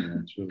school,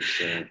 it's really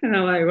sad. And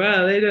I'm like,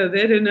 well, they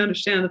didn't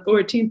understand the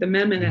 14th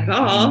Amendment at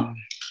all.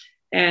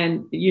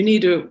 And you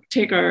need to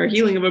take our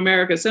Healing of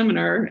America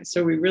seminar.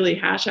 So we really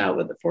hash out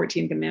what the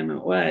 14th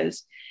Amendment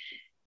was.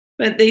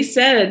 But they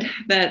said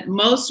that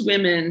most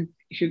women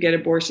who get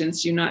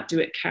abortions do not do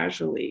it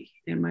casually.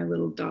 And my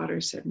little daughter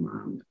said,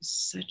 Mom, it was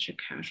such a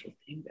casual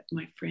thing that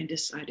my friend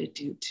decided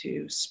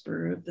to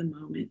spur of the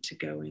moment to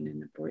go in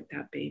and abort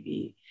that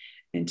baby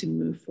and to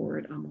move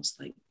forward almost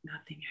like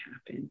nothing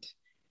happened.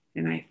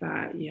 And I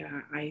thought,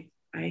 yeah, I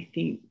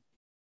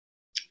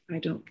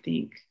don't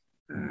think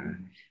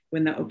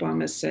when the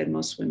Obamas said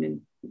most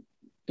women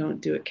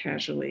don't do it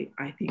casually,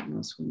 I think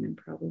most women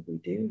probably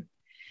do.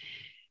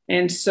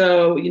 And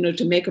so,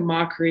 to make a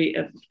mockery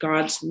of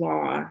God's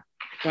law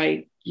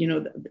by,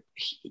 the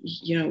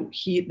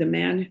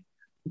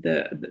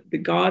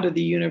God of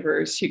the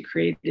universe who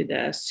created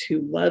us,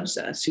 who loves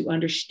us, who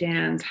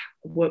understands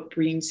what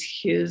brings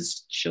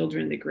his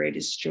children the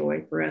greatest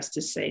joy, for us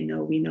to say,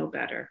 no, we know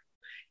better.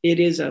 It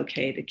is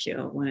okay to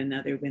kill one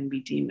another when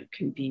we deem it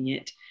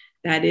convenient.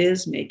 That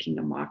is making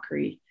a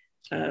mockery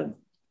of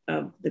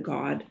the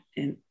God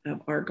and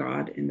of our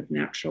God and of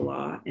natural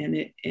law, and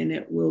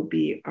it will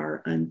be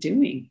our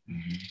undoing,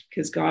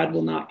 because God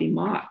will not be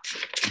mocked.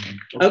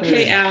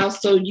 Okay, Al,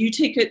 so you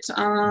take it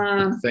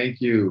on.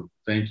 Thank you.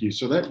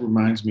 So that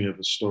reminds me of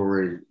a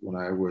story when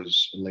I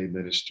was a lay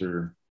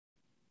minister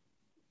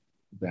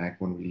back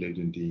when we lived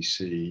in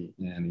DC,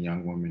 and a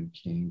young woman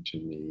came to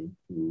me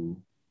who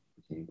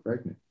became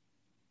pregnant,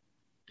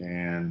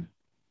 and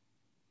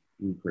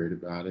we prayed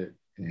about it,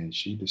 and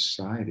she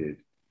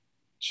decided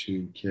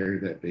to carry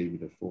that baby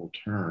to full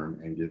term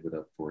and give it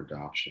up for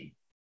adoption,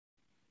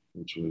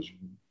 which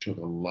took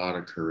a lot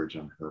of courage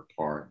on her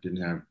part.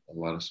 Didn't have a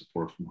lot of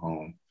support from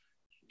home.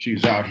 She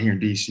was out here in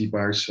DC by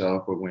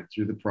herself, but went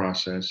through the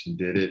process and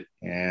did it,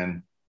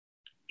 and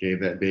gave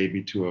that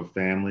baby to a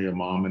family, a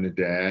mom and a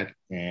dad,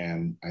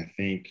 and I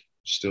think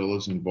still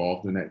is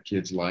involved in that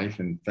kid's life.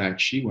 In fact,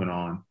 she went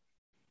on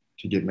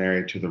to get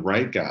married to the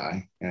right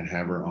guy and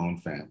have her own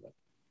family.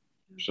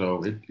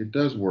 So it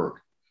does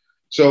work.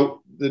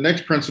 So the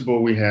next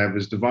principle we have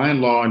is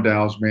divine law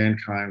endows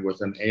mankind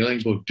with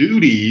unalienable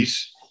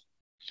duties,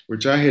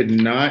 which I had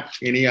not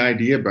any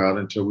idea about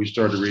until we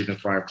started reading the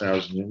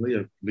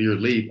 5,000-year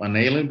leap,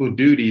 unalienable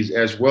duties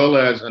as well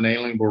as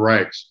unalienable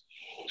rights.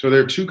 So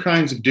there are two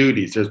kinds of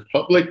duties. There's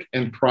public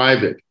and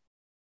private.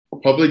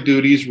 Public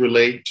duties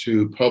relate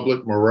to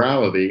public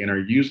morality and are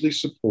usually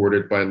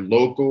supported by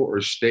local or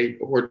state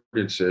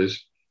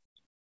ordinances,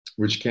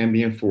 which can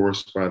be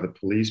enforced by the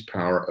police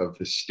power of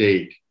the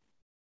state.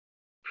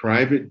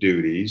 Private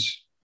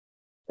duties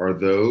are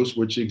those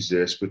which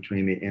exist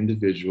between the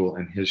individual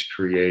and his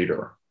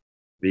creator.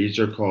 These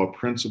are called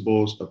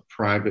principles of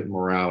private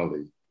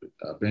morality.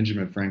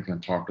 Benjamin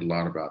Franklin talked a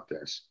lot about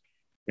this.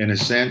 In a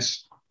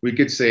sense, we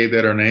could say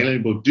that our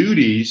unalienable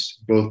duties,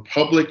 both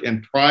public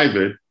and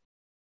private,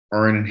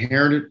 are an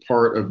inherent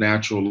part of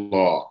natural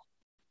law.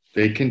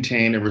 They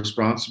contain a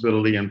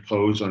responsibility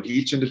imposed on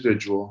each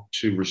individual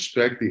to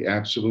respect the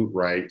absolute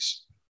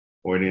rights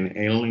or the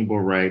inalienable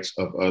rights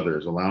of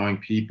others, allowing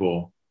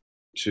people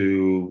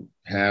to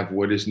have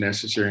what is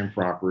necessary and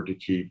proper to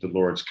keep the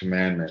Lord's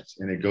commandments.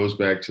 And it goes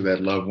back to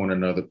that love one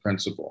another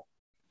principle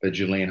that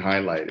Jillian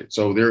highlighted.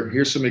 So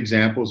here's some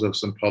examples of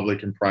some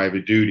public and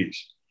private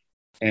duties.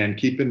 And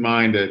keep in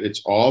mind that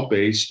it's all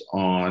based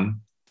on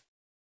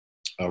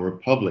a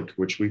republic,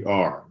 which we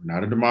are. We're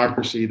not a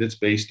democracy that's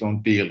based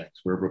on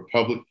feelings. We're a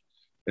republic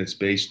that's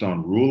based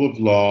on rule of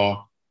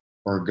law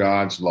or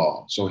God's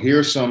law. So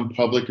here's some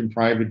public and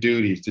private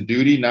duties. The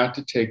duty not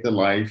to take the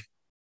life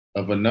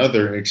of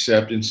another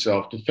except in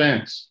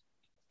self-defense.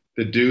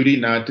 The duty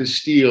not to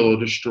steal or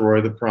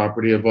destroy the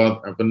property of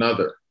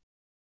another.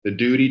 The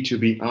duty to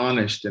be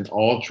honest in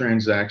all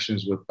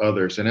transactions with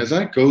others. And as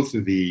I go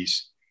through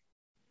these,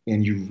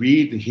 and you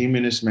read the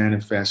Humanist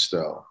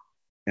Manifesto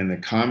and the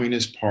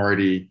Communist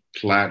Party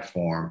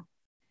platform,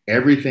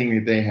 everything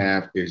that they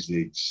have is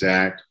the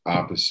exact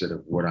opposite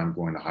of what I'm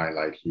going to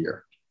highlight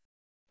here.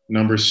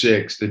 Number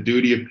 6, the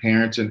duty of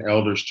parents and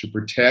elders to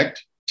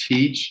protect,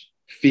 teach,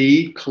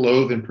 feed,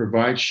 clothe, and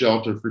provide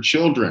shelter for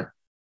children.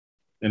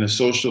 In a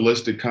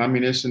socialistic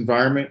communist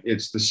environment,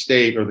 it's the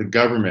state or the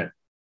government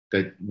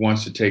that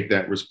wants to take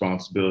that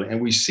responsibility. And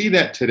we see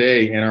that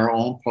today in our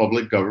own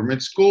public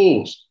government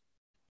schools.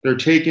 They're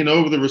taking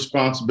over the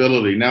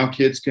responsibility. Now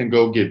kids can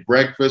go get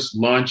breakfast,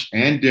 lunch,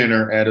 and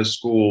dinner at a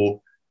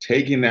school,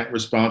 taking that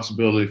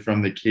responsibility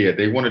from the kid.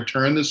 They want to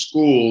turn the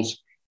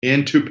schools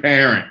into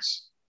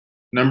parents.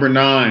 Number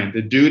 9,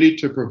 the duty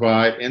to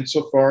provide,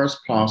 insofar as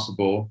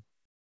possible,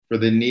 for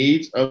the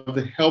needs of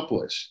the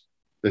helpless,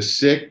 the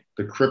sick,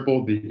 the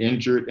crippled, the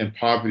injured, and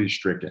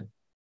poverty-stricken.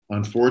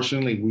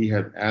 Unfortunately, we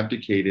have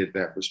abdicated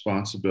that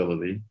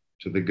responsibility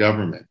to the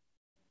government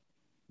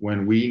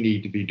when we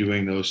need to be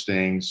doing those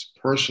things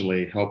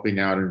personally, helping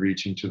out and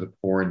reaching to the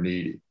poor and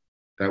needy.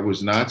 That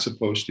was not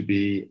supposed to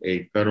be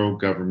a federal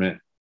government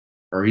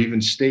or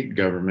even state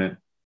government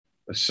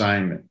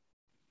assignment.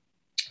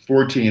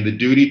 14, the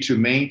duty to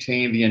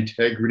maintain the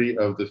integrity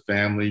of the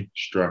family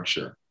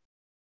structure.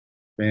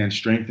 Man,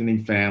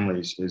 strengthening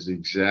families is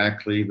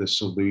exactly the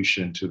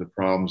solution to the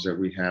problems that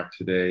we have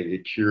today.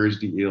 It cures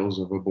the ills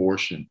of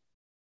abortion.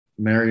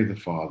 Marry the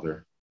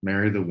father,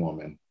 marry the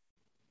woman,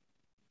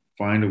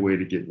 find a way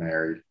to get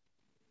married,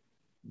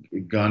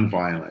 gun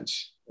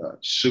violence,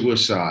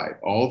 suicide,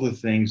 all the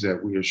things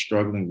that we are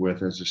struggling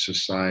with as a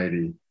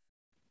society.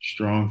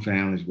 Strong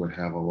families would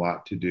have a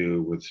lot to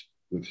do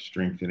with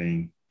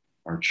strengthening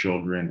our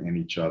children and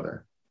each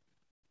other.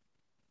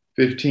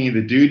 15,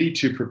 the duty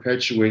to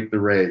perpetuate the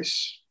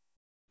race.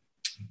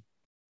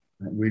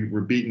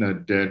 We're beating a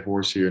dead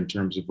horse here in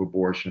terms of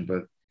abortion,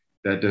 but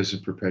that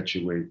doesn't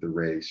perpetuate the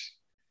race.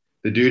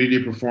 The duty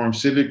to perform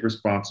civic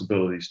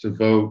responsibilities, to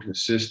vote,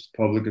 assist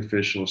public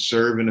officials,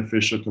 serve in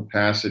official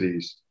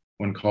capacities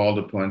when called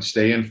upon,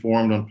 stay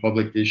informed on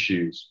public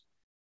issues,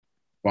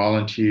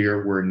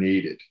 volunteer where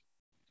needed.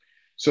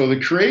 So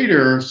the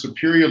creator,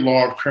 superior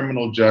law of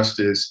criminal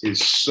justice, is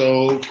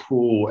so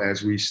cool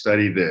as we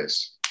study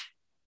this.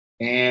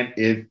 And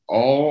it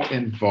all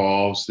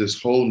involves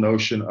this whole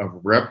notion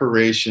of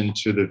reparation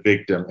to the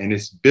victim, and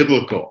it's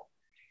biblical.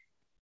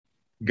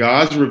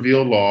 God's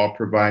revealed law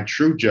provides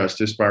true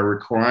justice by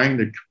requiring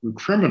the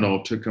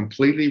criminal to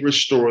completely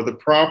restore the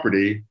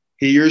property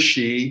he or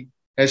she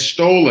has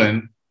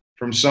stolen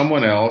from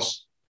someone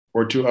else,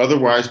 or to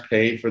otherwise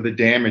pay for the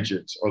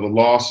damages or the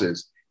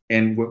losses,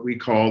 and what we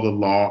call the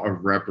law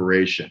of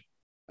reparation.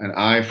 An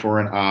eye for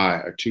an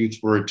eye, a tooth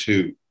for a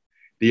tooth.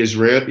 The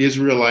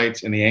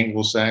Israelites and the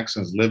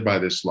Anglo-Saxons live by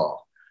this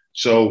law.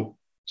 So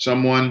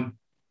someone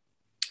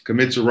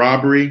commits a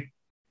robbery,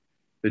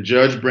 the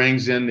judge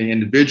brings in the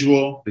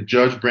individual, the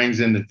judge brings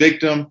in the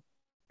victim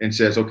and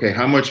says, okay,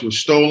 how much was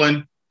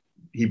stolen?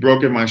 He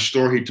broke in my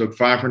store, he took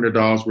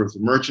 $500 worth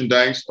of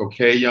merchandise.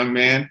 Okay, young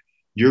man,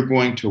 you're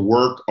going to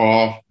work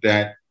off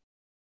that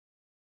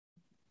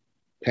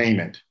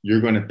payment.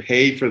 You're going to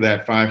pay for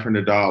that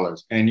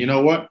 $500. And you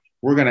know what?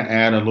 We're going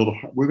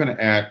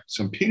to add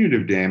some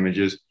punitive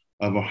damages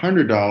of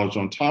 $100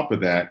 on top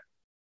of that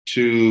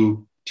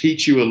to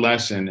teach you a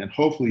lesson and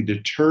hopefully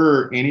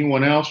deter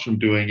anyone else from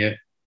doing it,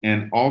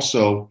 and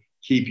also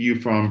keep you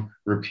from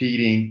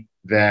repeating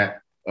that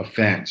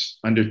offense.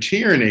 Under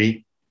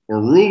tyranny or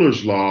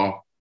ruler's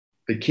law,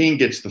 the king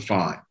gets the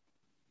fine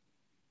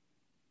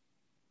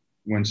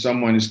when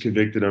someone is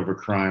convicted of a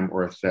crime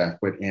or a theft.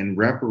 But in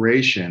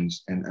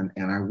reparations, and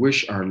I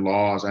wish our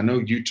laws, I know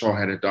Utah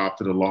had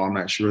adopted a law, I'm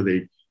not sure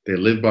they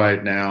live by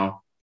it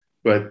now,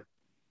 but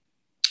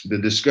the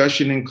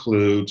discussion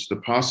includes the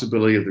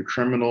possibility of the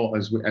criminal,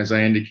 as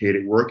I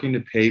indicated, working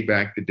to pay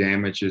back the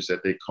damages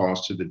that they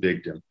caused to the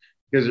victim,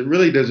 because it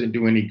really doesn't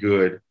do any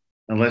good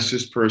unless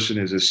this person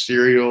is a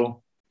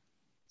serial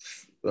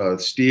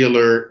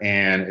stealer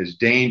and is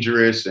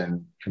dangerous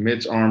and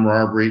commits armed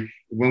robbery,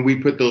 when we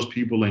put those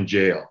people in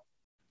jail.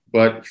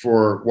 But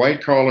for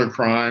white collar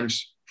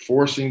crimes,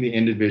 forcing the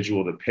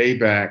individual to pay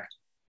back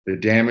the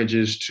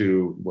damages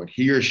to what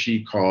he or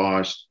she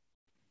caused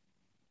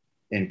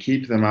and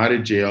keep them out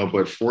of jail,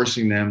 but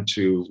forcing them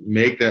to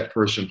make that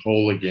person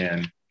whole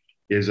again,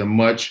 is a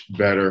much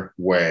better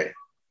way.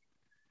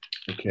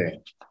 Okay.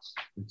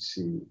 Let's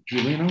see.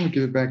 Julian, I want to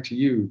give it back to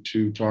you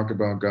to talk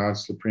about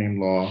God's supreme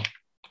law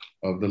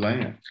of the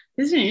land.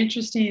 Isn't it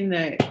interesting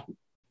that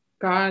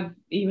God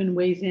even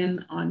weighs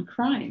in on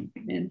crime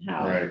and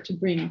how to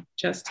bring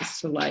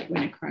justice to light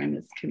when a crime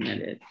is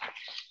committed,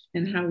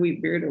 and how we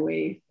veered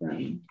away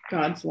from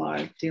God's law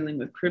of dealing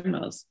with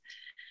criminals.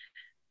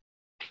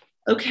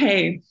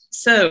 Okay,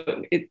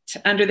 so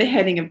under the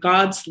heading of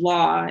God's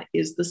law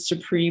is the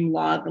supreme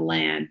law of the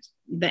land.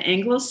 The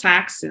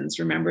Anglo-Saxons,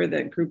 remember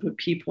that group of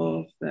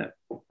people that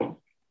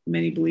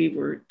many believe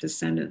were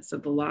descendants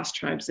of the lost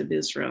tribes of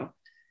Israel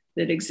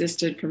that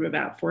existed from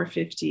about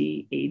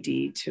 450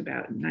 AD to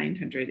about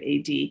 900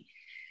 AD,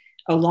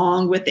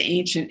 along with the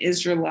ancient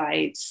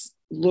Israelites,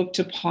 looked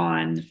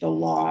upon the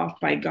law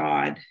by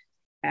God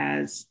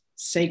as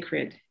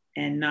sacred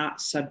and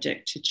not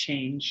subject to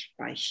change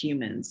by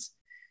humans.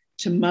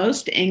 To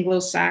most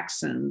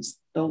Anglo-Saxons,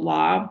 the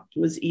law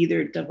was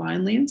either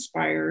divinely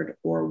inspired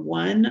or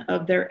one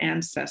of their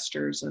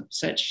ancestors of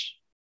such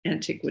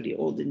antiquity,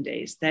 olden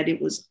days, that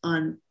it was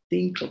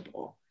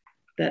unthinkable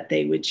that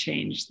they would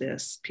change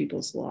this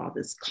people's law,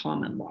 this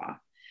common law.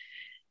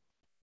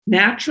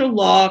 Natural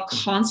law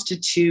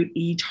constitute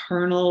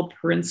eternal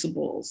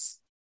principles.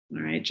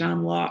 All right,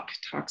 John Locke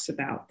talks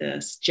about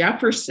this.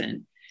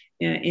 Jefferson,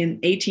 in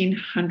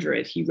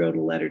 1800, he wrote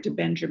a letter to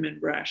Benjamin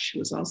Rush, who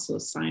was also a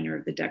signer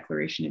of the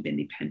Declaration of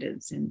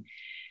Independence.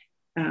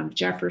 And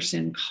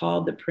Jefferson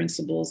called the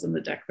principles in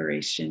the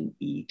Declaration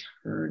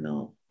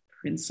eternal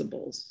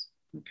principles.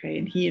 Okay,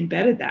 and he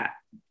embedded that,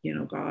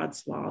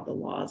 God's law, the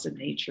laws of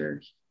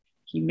nature.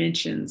 He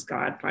mentions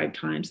God 5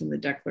 times in the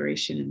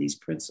Declaration and these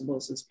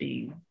principles as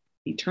being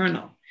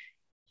eternal.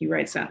 He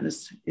writes that in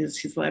this is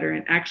his letter.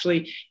 And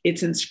actually,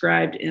 it's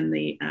inscribed in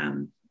the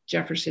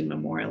Jefferson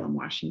Memorial in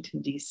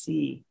Washington,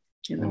 D.C.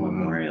 In the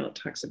memorial, it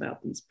talks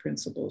about these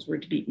principles were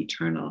to be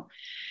eternal.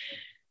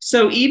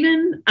 So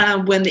even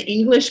when the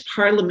English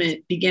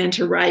Parliament began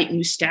to write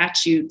new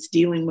statutes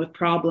dealing with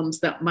problems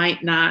that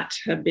might not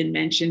have been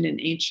mentioned in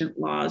ancient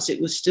laws,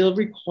 it was still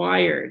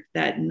required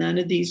that none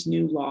of these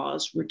new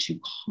laws were to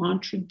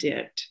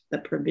contradict the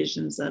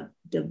provisions of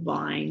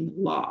divine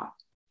law.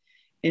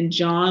 And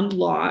John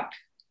Locke,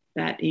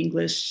 that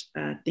English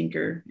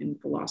thinker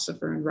and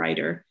philosopher and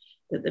writer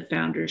that the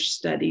founders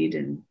studied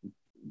and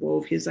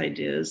wove his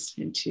ideas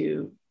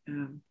into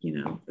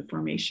the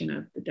formation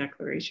of the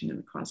Declaration and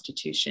the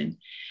Constitution.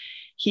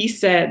 He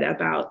said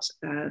about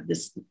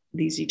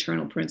these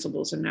eternal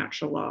principles of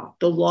natural law,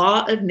 the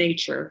law of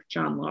nature,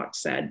 John Locke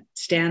said,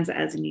 stands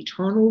as an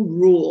eternal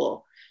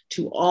rule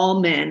to all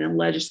men and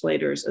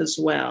legislators as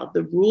well.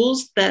 The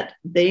rules that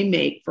they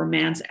make for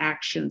man's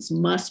actions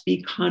must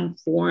be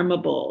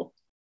conformable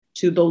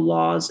to the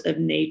laws of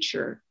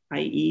nature,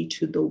 i.e.,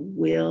 to the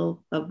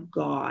will of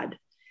God.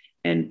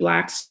 And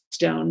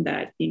Blackstone,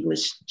 that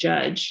English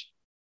judge,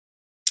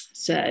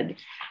 said,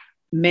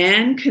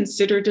 man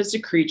considered as a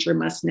creature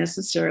must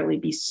necessarily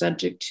be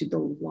subject to the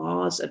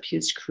laws of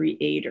his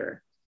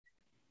creator.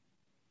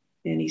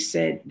 And he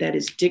said that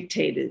is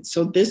dictated.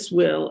 So this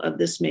will of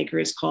this maker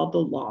is called the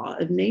law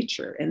of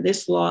nature. And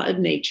this law of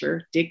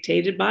nature,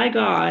 dictated by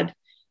God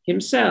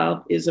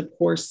himself, is of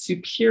course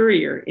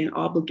superior in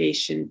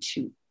obligation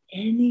to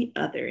any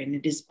other. And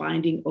it is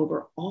binding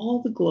over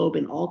all the globe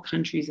in all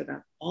countries at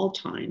all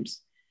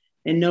times.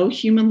 And no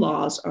human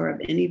laws are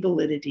of any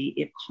validity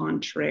if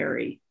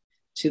contrary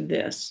to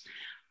this.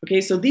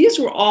 Okay, so these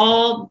were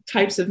all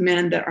types of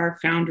men that our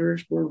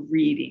founders were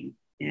reading.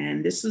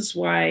 And this is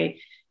why,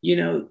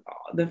 the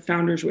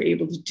founders were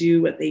able to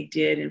do what they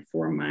did in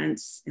 4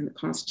 months in the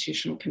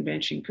Constitutional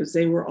Convention, because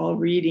they were all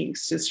reading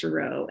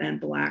Cicero and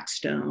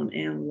Blackstone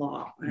and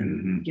Locke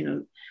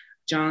and,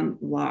 John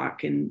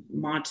Locke and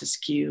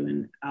Montesquieu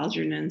and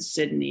Algernon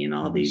Sidney and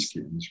all these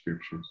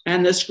scriptures.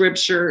 And the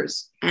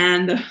scriptures,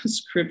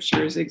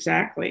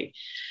 exactly.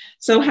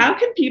 So how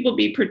can people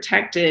be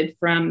protected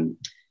from,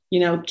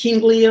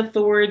 kingly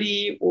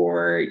authority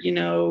or,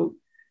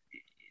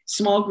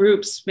 small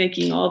groups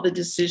making all the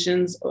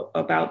decisions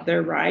about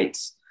their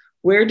rights?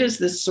 Where does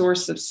this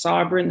source of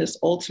sovereign, this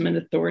ultimate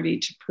authority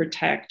to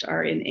protect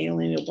our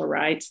inalienable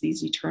rights,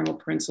 these eternal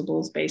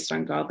principles based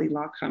on godly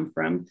law, come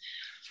from?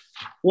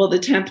 Well, the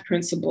 10th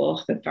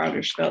principle, the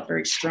founders felt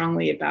very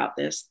strongly about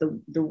this.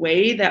 The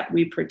way that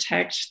we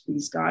protect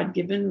these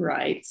God-given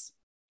rights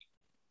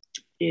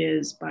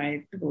is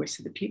by the voice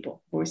of the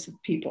people. Voice of the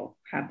people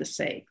have the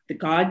say. The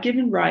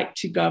God-given right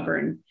to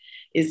govern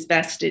is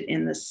vested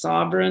in the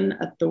sovereign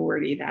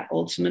authority, that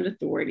ultimate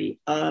authority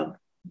of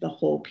the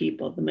whole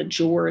people, the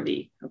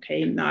majority,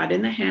 okay? Not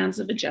in the hands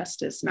of a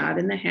justice, not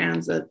in the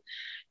hands of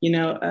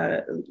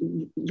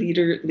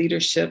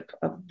leadership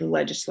of the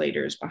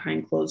legislators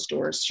behind closed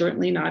doors,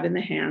 certainly not in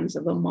the hands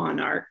of a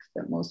monarch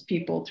that most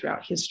people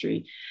throughout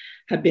history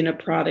have been a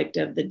product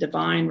of the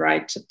divine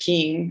right of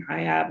king.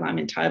 I'm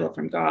entitled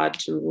from God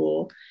to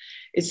rule.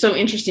 It's so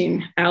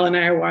interesting. Al and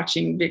I are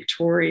watching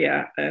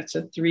Victoria. It's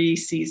a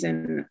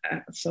 3-season,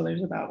 so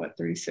there's about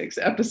 36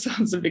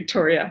 episodes of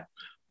Victoria.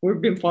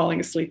 We've been falling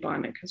asleep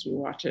on it because we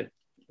watch it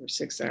we're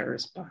 6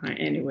 hours behind.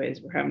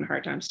 Anyways, we're having a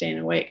hard time staying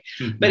awake.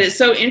 Mm-hmm. But it's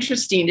so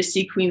interesting to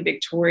see Queen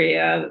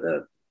Victoria,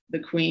 the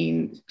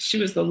queen. She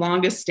was the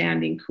longest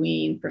standing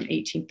queen from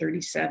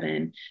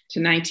 1837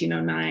 to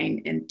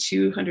 1909. And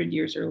 200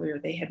 years earlier,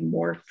 they had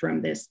morphed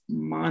from this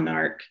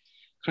monarch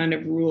kind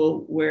of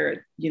rule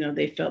where,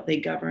 they felt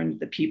they governed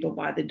the people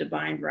by the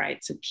divine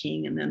rights of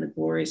king. And then the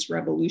Glorious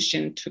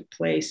Revolution took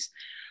place.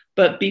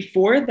 But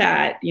before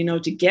that,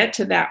 to get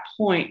to that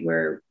point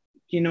where,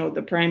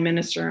 the prime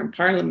minister and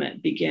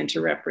parliament began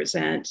to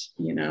represent,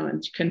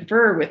 and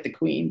confer with the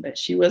queen, but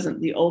she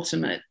wasn't the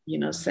ultimate,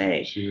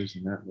 say. She was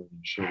in that movie,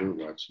 Sugar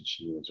Watch, and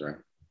she was right.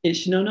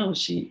 No,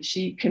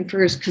 she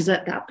confers, because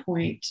at that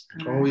point.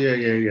 That's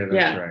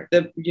right.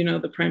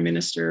 The prime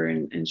minister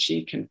and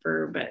she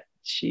confer, but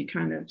she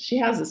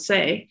has a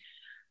say.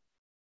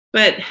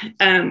 But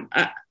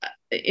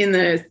in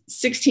the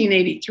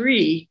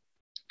 1683,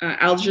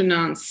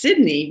 Algernon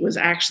Sidney was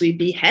actually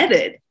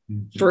beheaded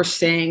for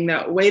saying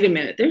that, wait a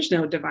minute, there's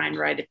no divine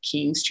right of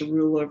kings to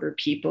rule over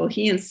people.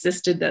 He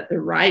insisted that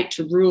the right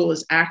to rule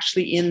is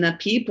actually in the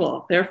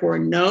people. Therefore,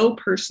 no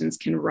persons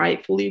can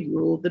rightfully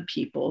rule the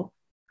people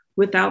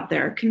without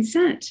their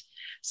consent.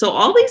 So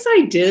all these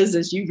ideas,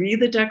 as you read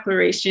the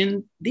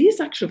Declaration,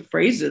 these actual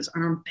phrases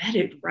are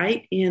embedded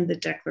right in the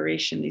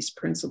Declaration. These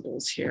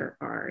principles here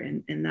are,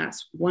 and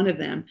that's one of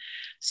them.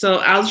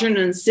 So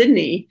Algernon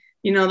Sidney,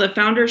 the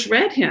founders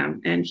read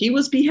him, and he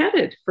was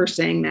beheaded for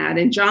saying that.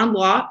 And John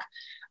Locke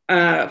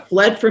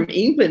fled from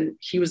England.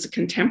 He was a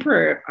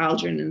contemporary of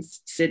Algernon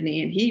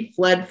Sidney, and he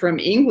fled from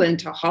England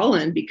to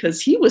Holland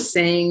because he was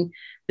saying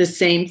the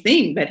same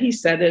thing, but he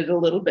said it a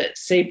little bit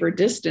safer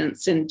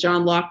distance. And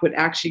John Locke would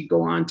actually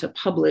go on to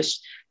publish,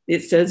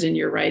 it says in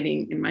your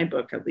writing, in my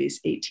book, at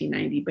least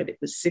 1890, but it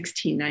was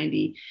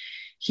 1690.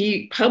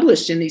 He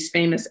published in these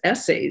famous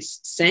essays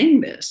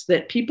saying this,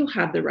 that people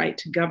have the right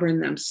to govern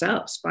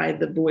themselves by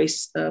the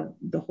voice of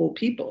the whole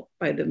people,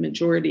 by the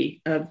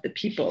majority of the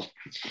people.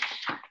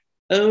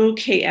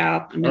 Okay,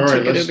 Al, I'm going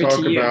to take it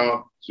over to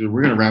you. So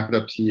we're going to wrap it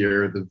up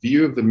here. The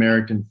view of the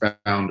American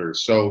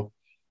founders. So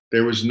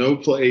there was no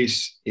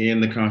place in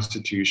the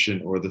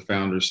Constitution or the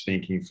founders'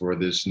 thinking for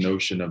this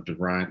notion of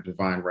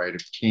divine right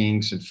of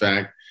kings. In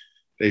fact,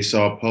 they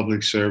saw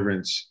public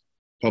servants,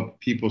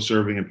 people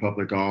serving in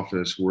public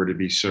office were to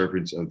be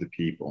servants of the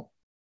people.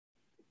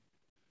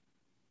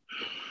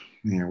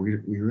 Man,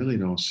 we really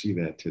don't see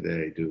that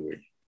today, do we?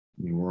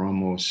 I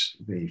mean,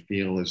 they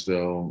feel as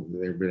though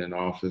they've been in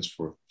office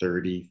for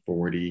 30,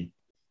 40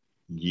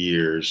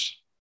 years,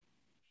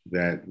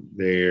 that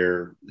they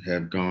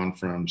have gone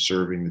from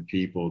serving the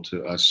people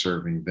to us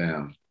serving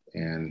them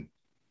and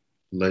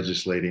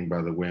legislating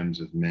by the whims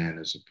of men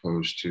as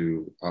opposed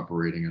to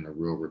operating in a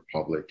real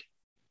republic.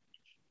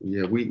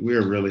 Yeah, we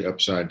are really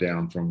upside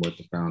down from what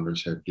the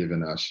founders have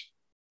given us,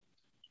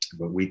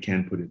 but we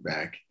can put it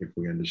back if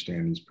we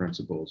understand these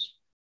principles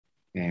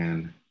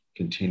and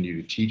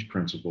continue to teach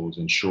principles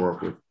and shore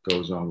up what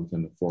goes on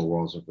within the four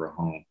walls of our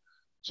home.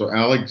 So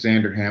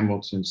Alexander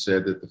Hamilton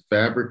said that the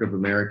fabric of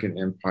American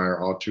empire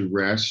ought to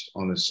rest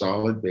on the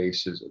solid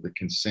basis of the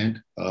consent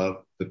of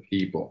the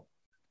people.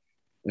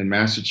 In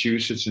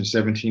Massachusetts in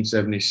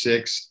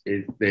 1776,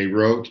 they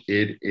wrote,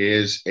 "It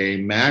is a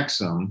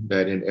maxim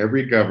that in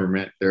every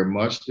government there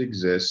must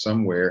exist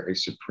somewhere a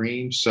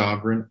supreme,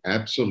 sovereign,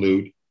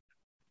 absolute,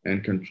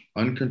 and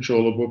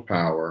uncontrollable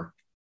power,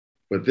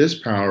 but this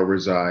power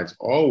resides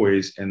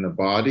always in the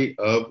body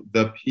of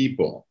the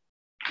people,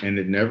 and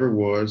it never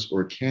was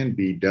or can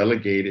be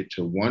delegated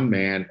to one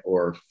man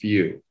or a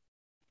few.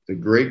 The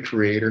great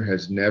Creator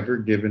has never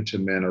given to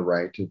men a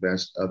right to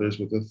vest others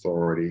with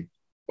authority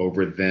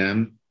over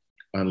them,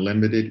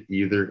 unlimited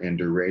either in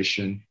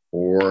duration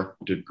or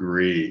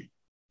degree."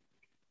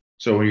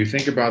 So when you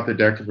think about the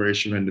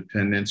Declaration of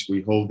Independence,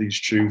 we hold these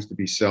truths to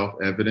be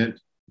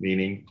self-evident,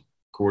 meaning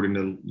according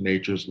to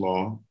nature's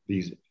law,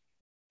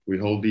 we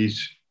hold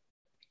these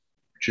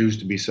truths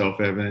to be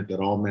self-evident, that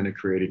all men are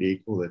created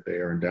equal, that they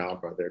are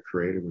endowed by their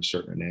Creator with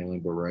certain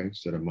inalienable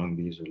rights, that among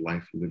these are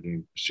life, living,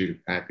 and pursuit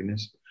of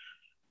happiness,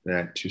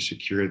 that to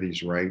secure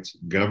these rights,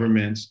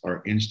 governments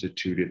are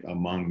instituted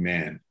among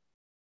men,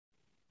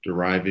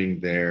 deriving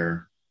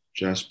their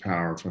just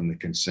power from the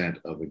consent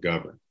of the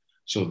governed.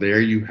 So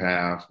there you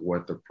have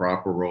what the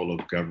proper role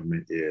of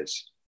government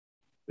is.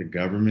 The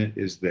government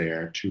is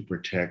there to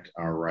protect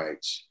our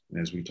rights. And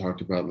as we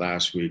talked about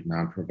last week,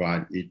 not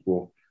provide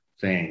equal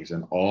things,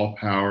 and all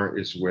power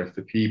is with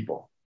the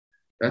people.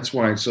 That's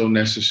why it's so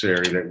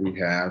necessary that we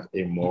have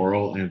a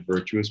moral and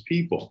virtuous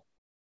people,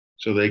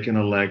 so they can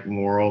elect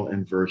moral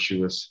and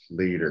virtuous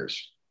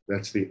leaders.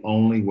 That's the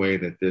only way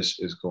that this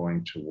is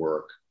going to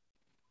work.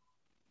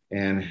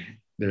 And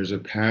there's a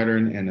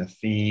pattern and a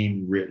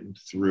theme written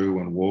through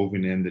and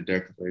woven in the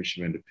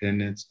Declaration of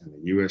Independence and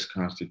the US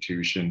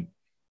Constitution,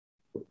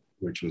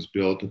 which was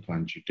built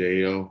upon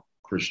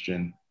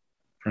Judeo-Christian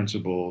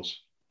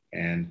principles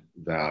and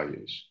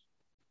values.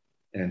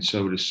 And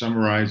so to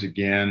summarize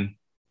again,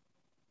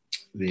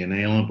 the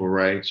inalienable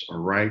rights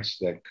are rights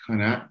that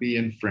cannot be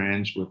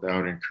infringed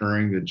without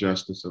incurring the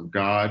justice of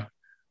God.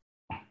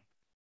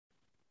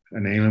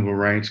 Unalienable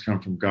rights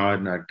come from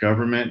God, not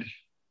government.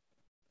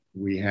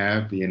 We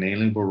have the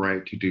inalienable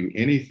right to do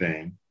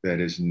anything that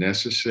is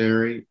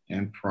necessary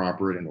and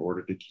proper in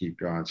order to keep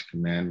God's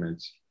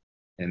commandments,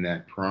 and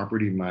that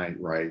property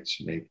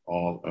rights make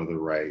all other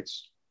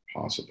rights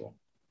possible.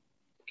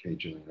 Okay,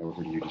 Julian,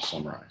 over to you to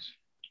summarize.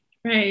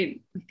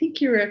 Right. I think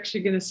you were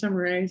actually going to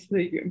summarize,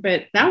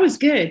 but that was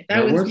good.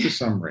 That was the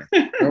summary.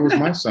 That was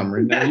my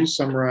summary. Now you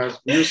summarize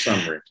your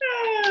summary.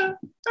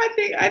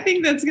 I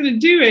think that's going to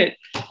do it.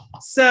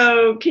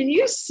 So can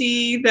you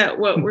see that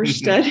what we're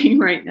studying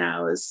right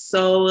now is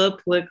so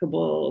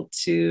applicable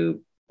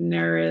to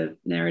narrative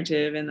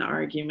and the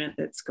argument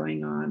that's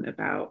going on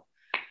about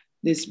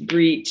this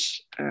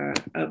breach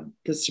of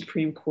the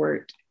Supreme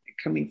Court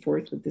coming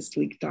forth with this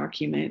leaked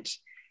document.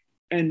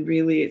 And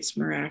really, it's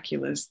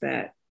miraculous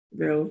that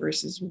Roe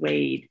versus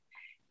Wade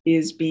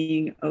is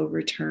being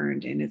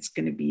overturned, and it's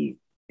going to be,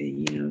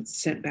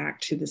 sent back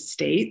to the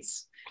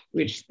states,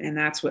 and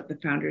that's what the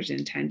founders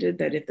intended,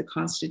 that if the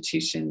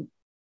Constitution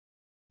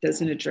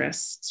doesn't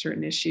address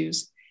certain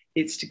issues,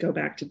 it's to go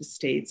back to the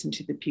states and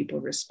to the people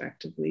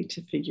respectively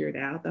to figure it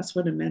out. That's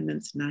what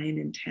Amendments 9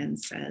 and 10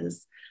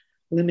 says.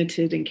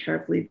 Limited and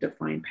carefully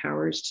defined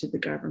powers to the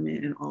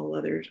government, and all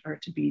others are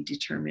to be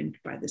determined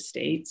by the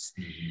states.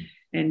 Mm-hmm.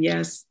 And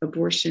yes,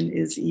 abortion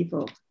is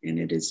evil, and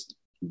it is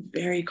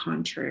very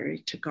contrary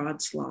to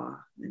God's law,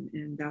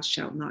 and thou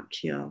shalt not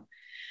kill.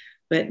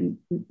 But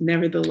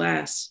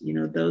nevertheless,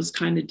 those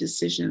kind of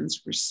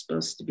decisions were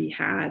supposed to be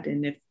had.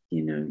 And if,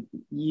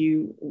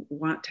 you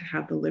want to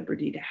have the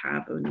liberty to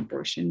have an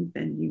abortion,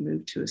 then you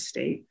move to a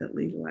state that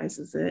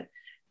legalizes it,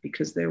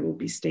 because there will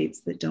be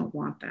states that don't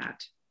want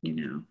that,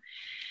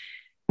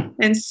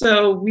 And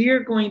so we are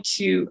going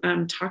to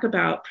talk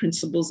about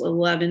principles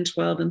 11,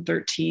 12, and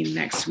 13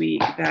 next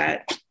week,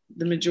 that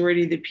the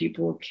majority of the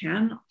people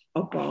can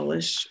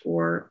abolish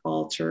or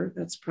alter.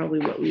 That's probably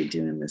what we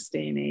do in this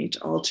day and age,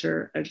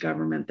 alter a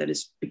government that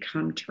has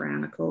become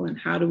tyrannical. And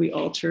how do we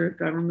alter a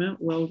government?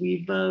 Well,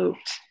 we vote.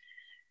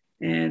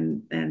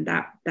 And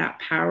that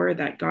power,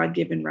 that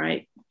God-given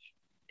right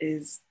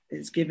is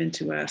given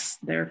to us.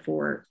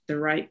 Therefore, the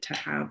right to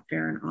have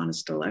fair and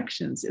honest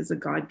elections is a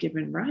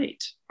God-given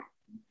right.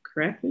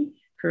 Correct?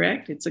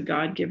 It's a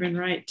God-given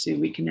right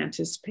we can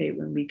anticipate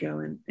when we go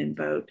and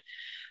vote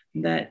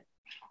that,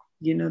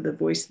 the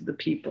voice of the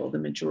people, the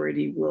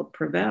majority, will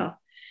prevail.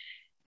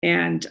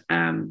 And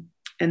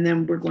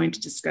then we're going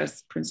to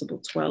discuss principle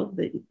 12,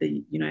 that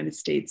the United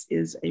States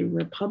is a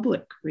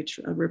republic, which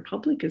a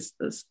republic is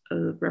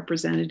a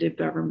representative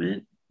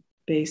government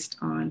based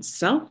on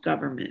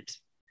self-government.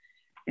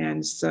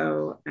 And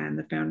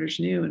the founders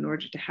knew, in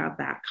order to have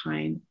that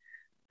kind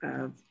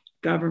of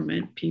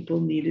government, people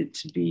needed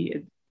to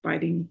be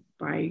abiding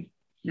by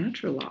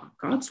natural law,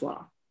 God's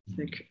law,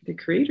 the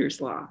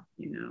Creator's law,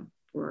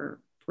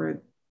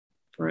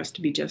 for us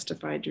to be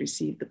justified to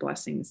receive the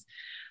blessings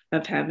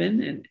of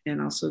heaven,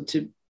 and also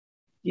to,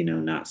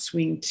 not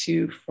swing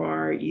too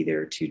far,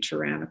 either too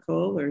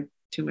tyrannical or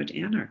too much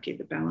anarchy.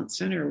 The balanced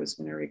center was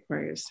going to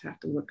require us to have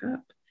to look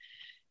up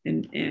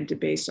and to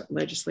base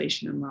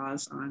legislation and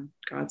laws on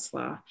God's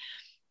law.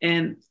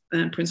 And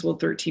principle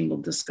 13 will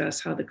discuss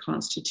how the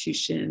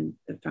Constitution,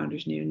 the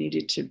founders knew,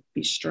 needed to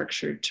be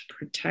structured to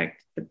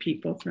protect the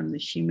people from the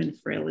human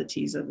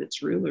frailties of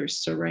its rulers.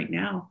 So right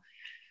now,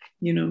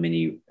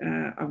 many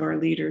of our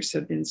leaders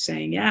have been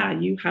saying, yeah,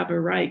 you have a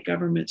right.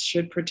 Governments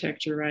should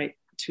protect your right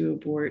to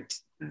abort,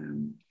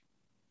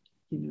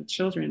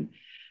 children.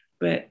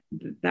 But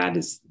that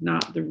is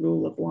not the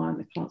rule of law in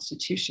the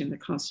Constitution. The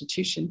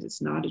Constitution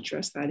does not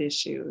address that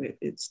issue.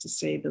 It's to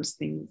say those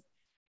things,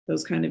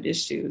 those kind of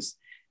issues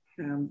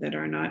that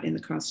are not in the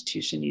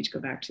Constitution need to go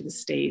back to the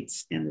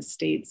states, and the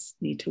states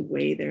need to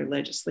weigh their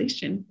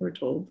legislation, we're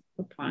told,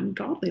 upon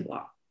godly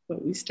law,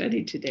 what we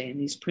studied today in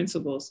these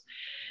principles.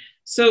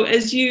 So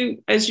as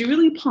you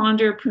really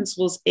ponder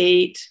principles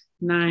 8,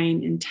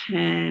 9, and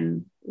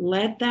 10,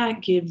 let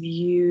that give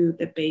you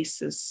the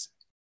basis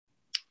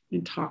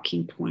and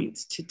talking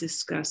points to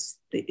discuss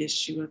the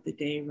issue of the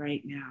day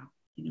right now.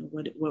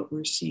 What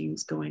we're seeing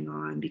is going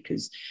on,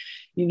 because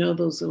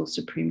those little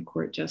Supreme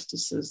Court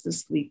justices,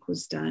 this leak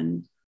was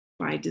done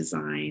by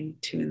design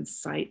to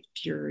incite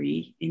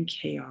fury and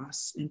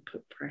chaos and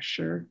put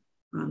pressure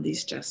on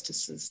these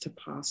justices to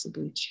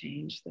possibly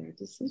change their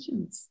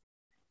decisions,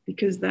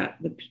 because the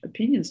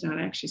opinion is not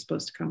actually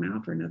supposed to come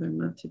out for another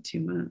month to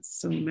 2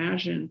 months. So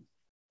imagine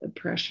the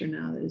pressure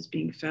now that is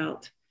being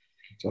felt.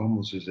 It's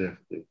almost as if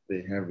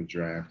they have a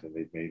draft and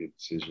they've made a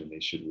decision, they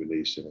should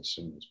release it as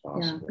soon as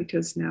possible. Yeah,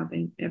 because now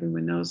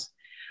everyone knows.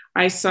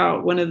 I saw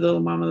one of the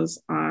little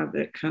mamas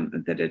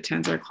that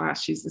attends our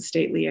class. She's the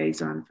state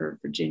liaison for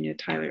Virginia,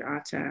 Tyler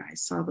Atta. I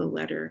saw the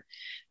letter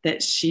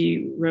that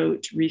she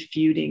wrote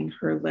refuting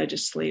her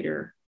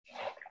legislator,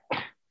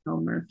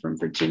 Elmer from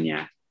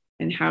Virginia,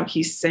 and how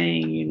he's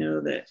saying,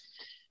 that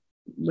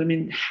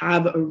women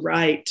have a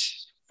right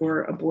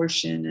for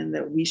abortion and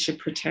that we should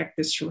protect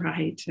this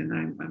right. And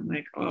I'm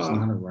like, oh, it's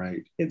not a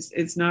right.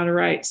 It's not a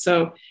right.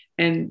 So,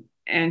 and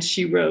And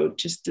she wrote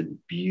just a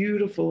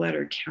beautiful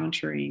letter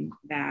countering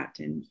that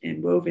and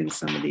wove in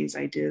some of these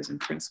ideas and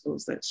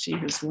principles that she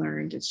has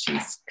learned as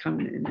she's come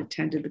and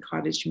attended the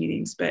cottage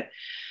meetings. But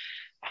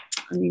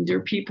I mean, there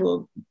are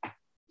people,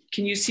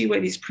 can you see why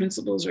these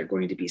principles are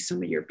going to be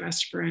some of your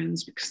best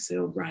friends? Because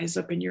they'll rise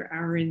up in your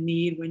hour in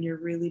need when you're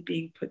really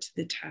being put to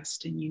the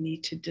test and you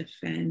need to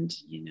defend,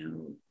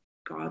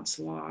 God's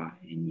law,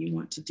 and you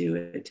want to do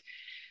it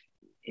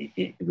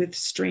with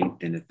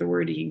strength and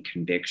authority and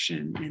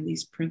conviction. And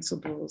these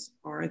principles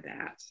are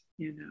that,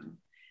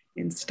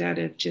 instead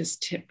of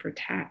just tit for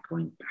tat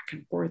going back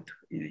and forth,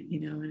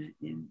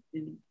 in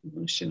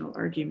emotional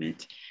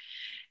argument.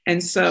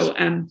 And so,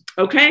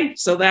 okay,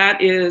 so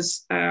that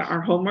is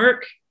our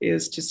homework,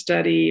 is to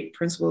study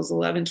principles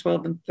 11,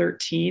 12, and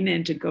 13,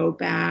 and to go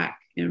back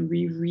and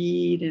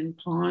reread and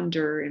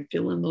ponder and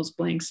fill in those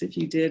blanks if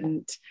you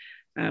didn't,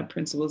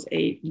 principles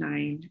 8,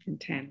 9,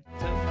 and 10.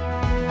 So